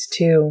important piece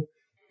too.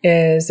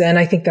 And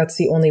I think that's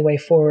the only way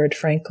forward,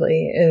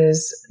 frankly,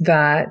 is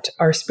that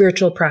our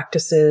spiritual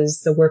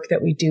practices, the work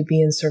that we do,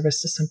 be in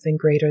service to something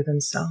greater than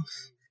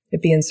self.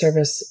 It be in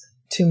service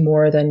to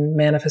more than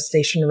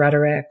manifestation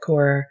rhetoric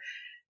or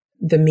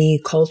the me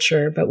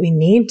culture, but we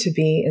need to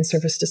be in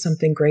service to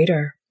something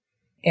greater.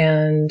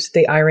 And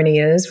the irony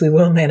is we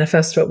will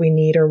manifest what we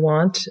need or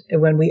want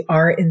when we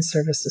are in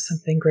service to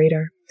something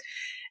greater.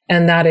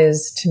 And that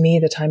is, to me,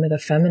 the time of the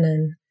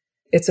feminine.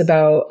 It's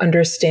about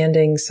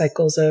understanding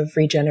cycles of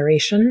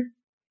regeneration.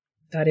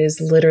 That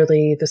is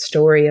literally the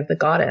story of the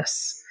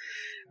goddess,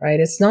 right?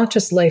 It's not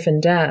just life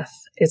and death.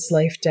 It's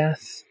life,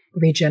 death,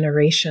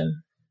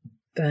 regeneration,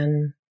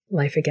 then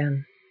life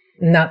again.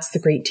 And that's the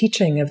great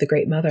teaching of the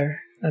Great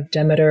Mother, of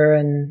Demeter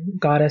and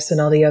Goddess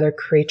and all the other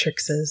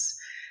creatrixes.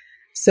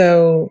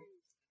 So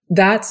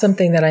that's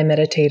something that I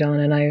meditate on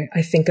and I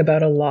think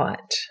about a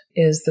lot,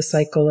 is the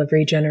cycle of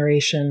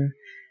regeneration.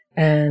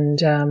 And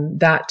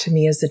that to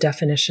me is the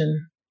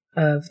definition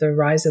of the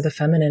rise of the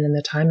feminine and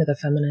the time of the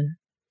feminine.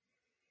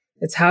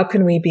 It's how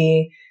can we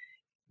be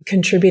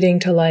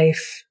contributing to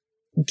life,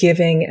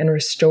 giving and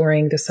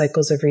restoring the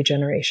cycles of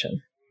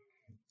regeneration.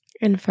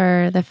 And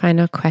for the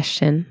final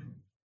question,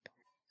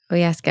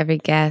 we ask every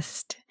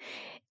guest,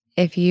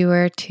 if you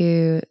were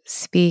to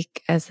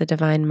speak as the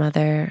Divine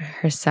Mother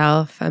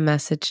herself, a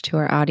message to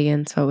our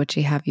audience, what would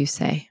she have you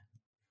say?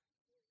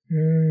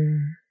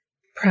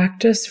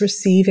 Practice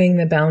receiving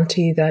the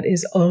bounty that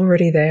is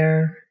already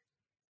there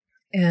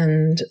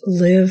and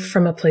live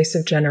from a place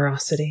of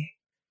generosity.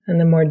 And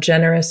the more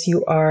generous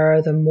you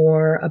are, the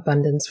more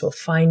abundance will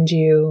find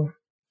you.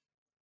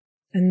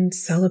 And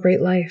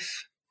celebrate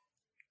life.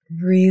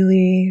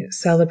 Really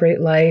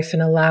celebrate life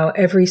and allow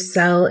every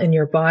cell in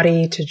your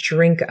body to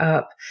drink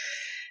up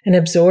and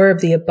absorb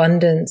the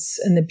abundance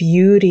and the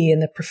beauty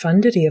and the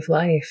profundity of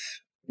life.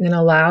 And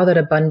allow that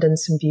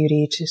abundance and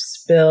beauty to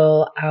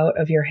spill out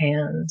of your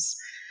hands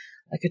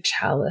like a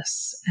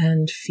chalice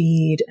and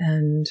feed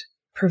and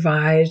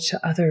provide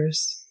to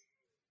others.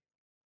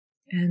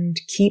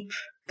 And keep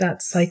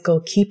that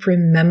cycle, keep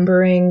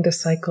remembering the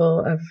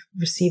cycle of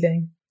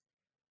receiving.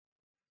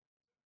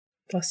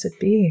 Blessed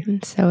be.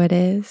 And so it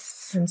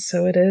is. And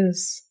so it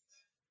is.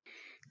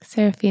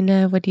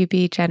 Seraphina, would you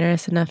be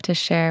generous enough to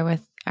share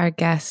with our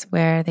guests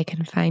where they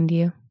can find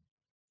you?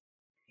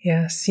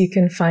 Yes, you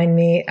can find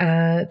me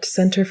at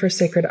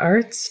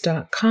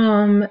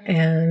centerforsacredarts.com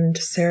and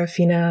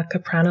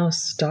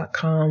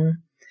seraphinacapranos.com.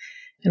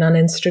 And on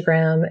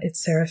Instagram,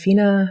 it's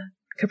Seraphina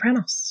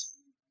Capranos.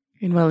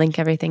 And we'll link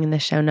everything in the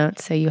show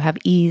notes so you have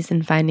ease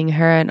in finding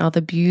her and all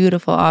the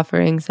beautiful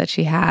offerings that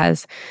she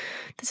has.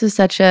 This was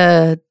such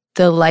a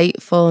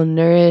delightful,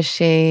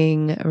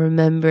 nourishing,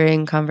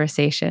 remembering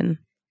conversation.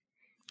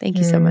 Thank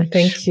you so much.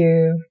 Thank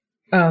you.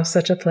 Oh,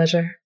 such a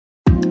pleasure.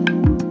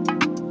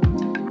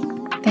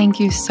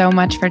 Thank you so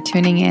much for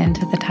tuning in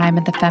to the Time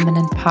of the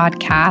Feminine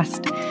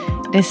podcast.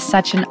 It is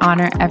such an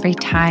honor every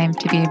time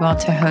to be able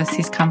to host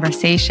these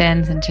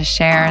conversations and to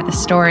share the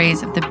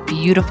stories of the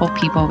beautiful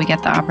people we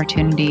get the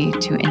opportunity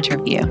to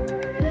interview.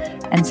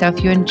 And so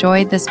if you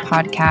enjoyed this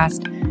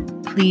podcast,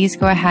 please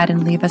go ahead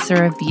and leave us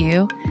a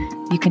review.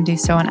 You can do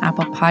so on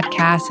Apple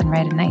Podcasts and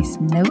write a nice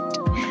note,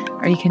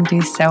 or you can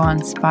do so on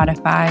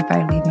Spotify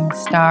by leaving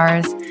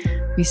stars.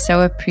 We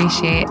so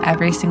appreciate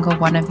every single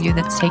one of you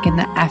that's taken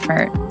the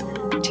effort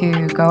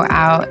to go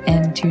out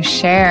and to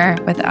share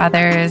with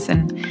others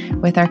and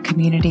with our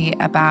community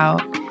about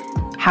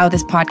how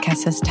this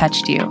podcast has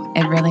touched you.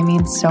 It really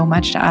means so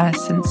much to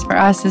us. And for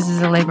us, this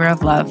is a labor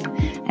of love.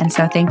 And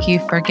so thank you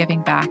for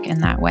giving back in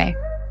that way.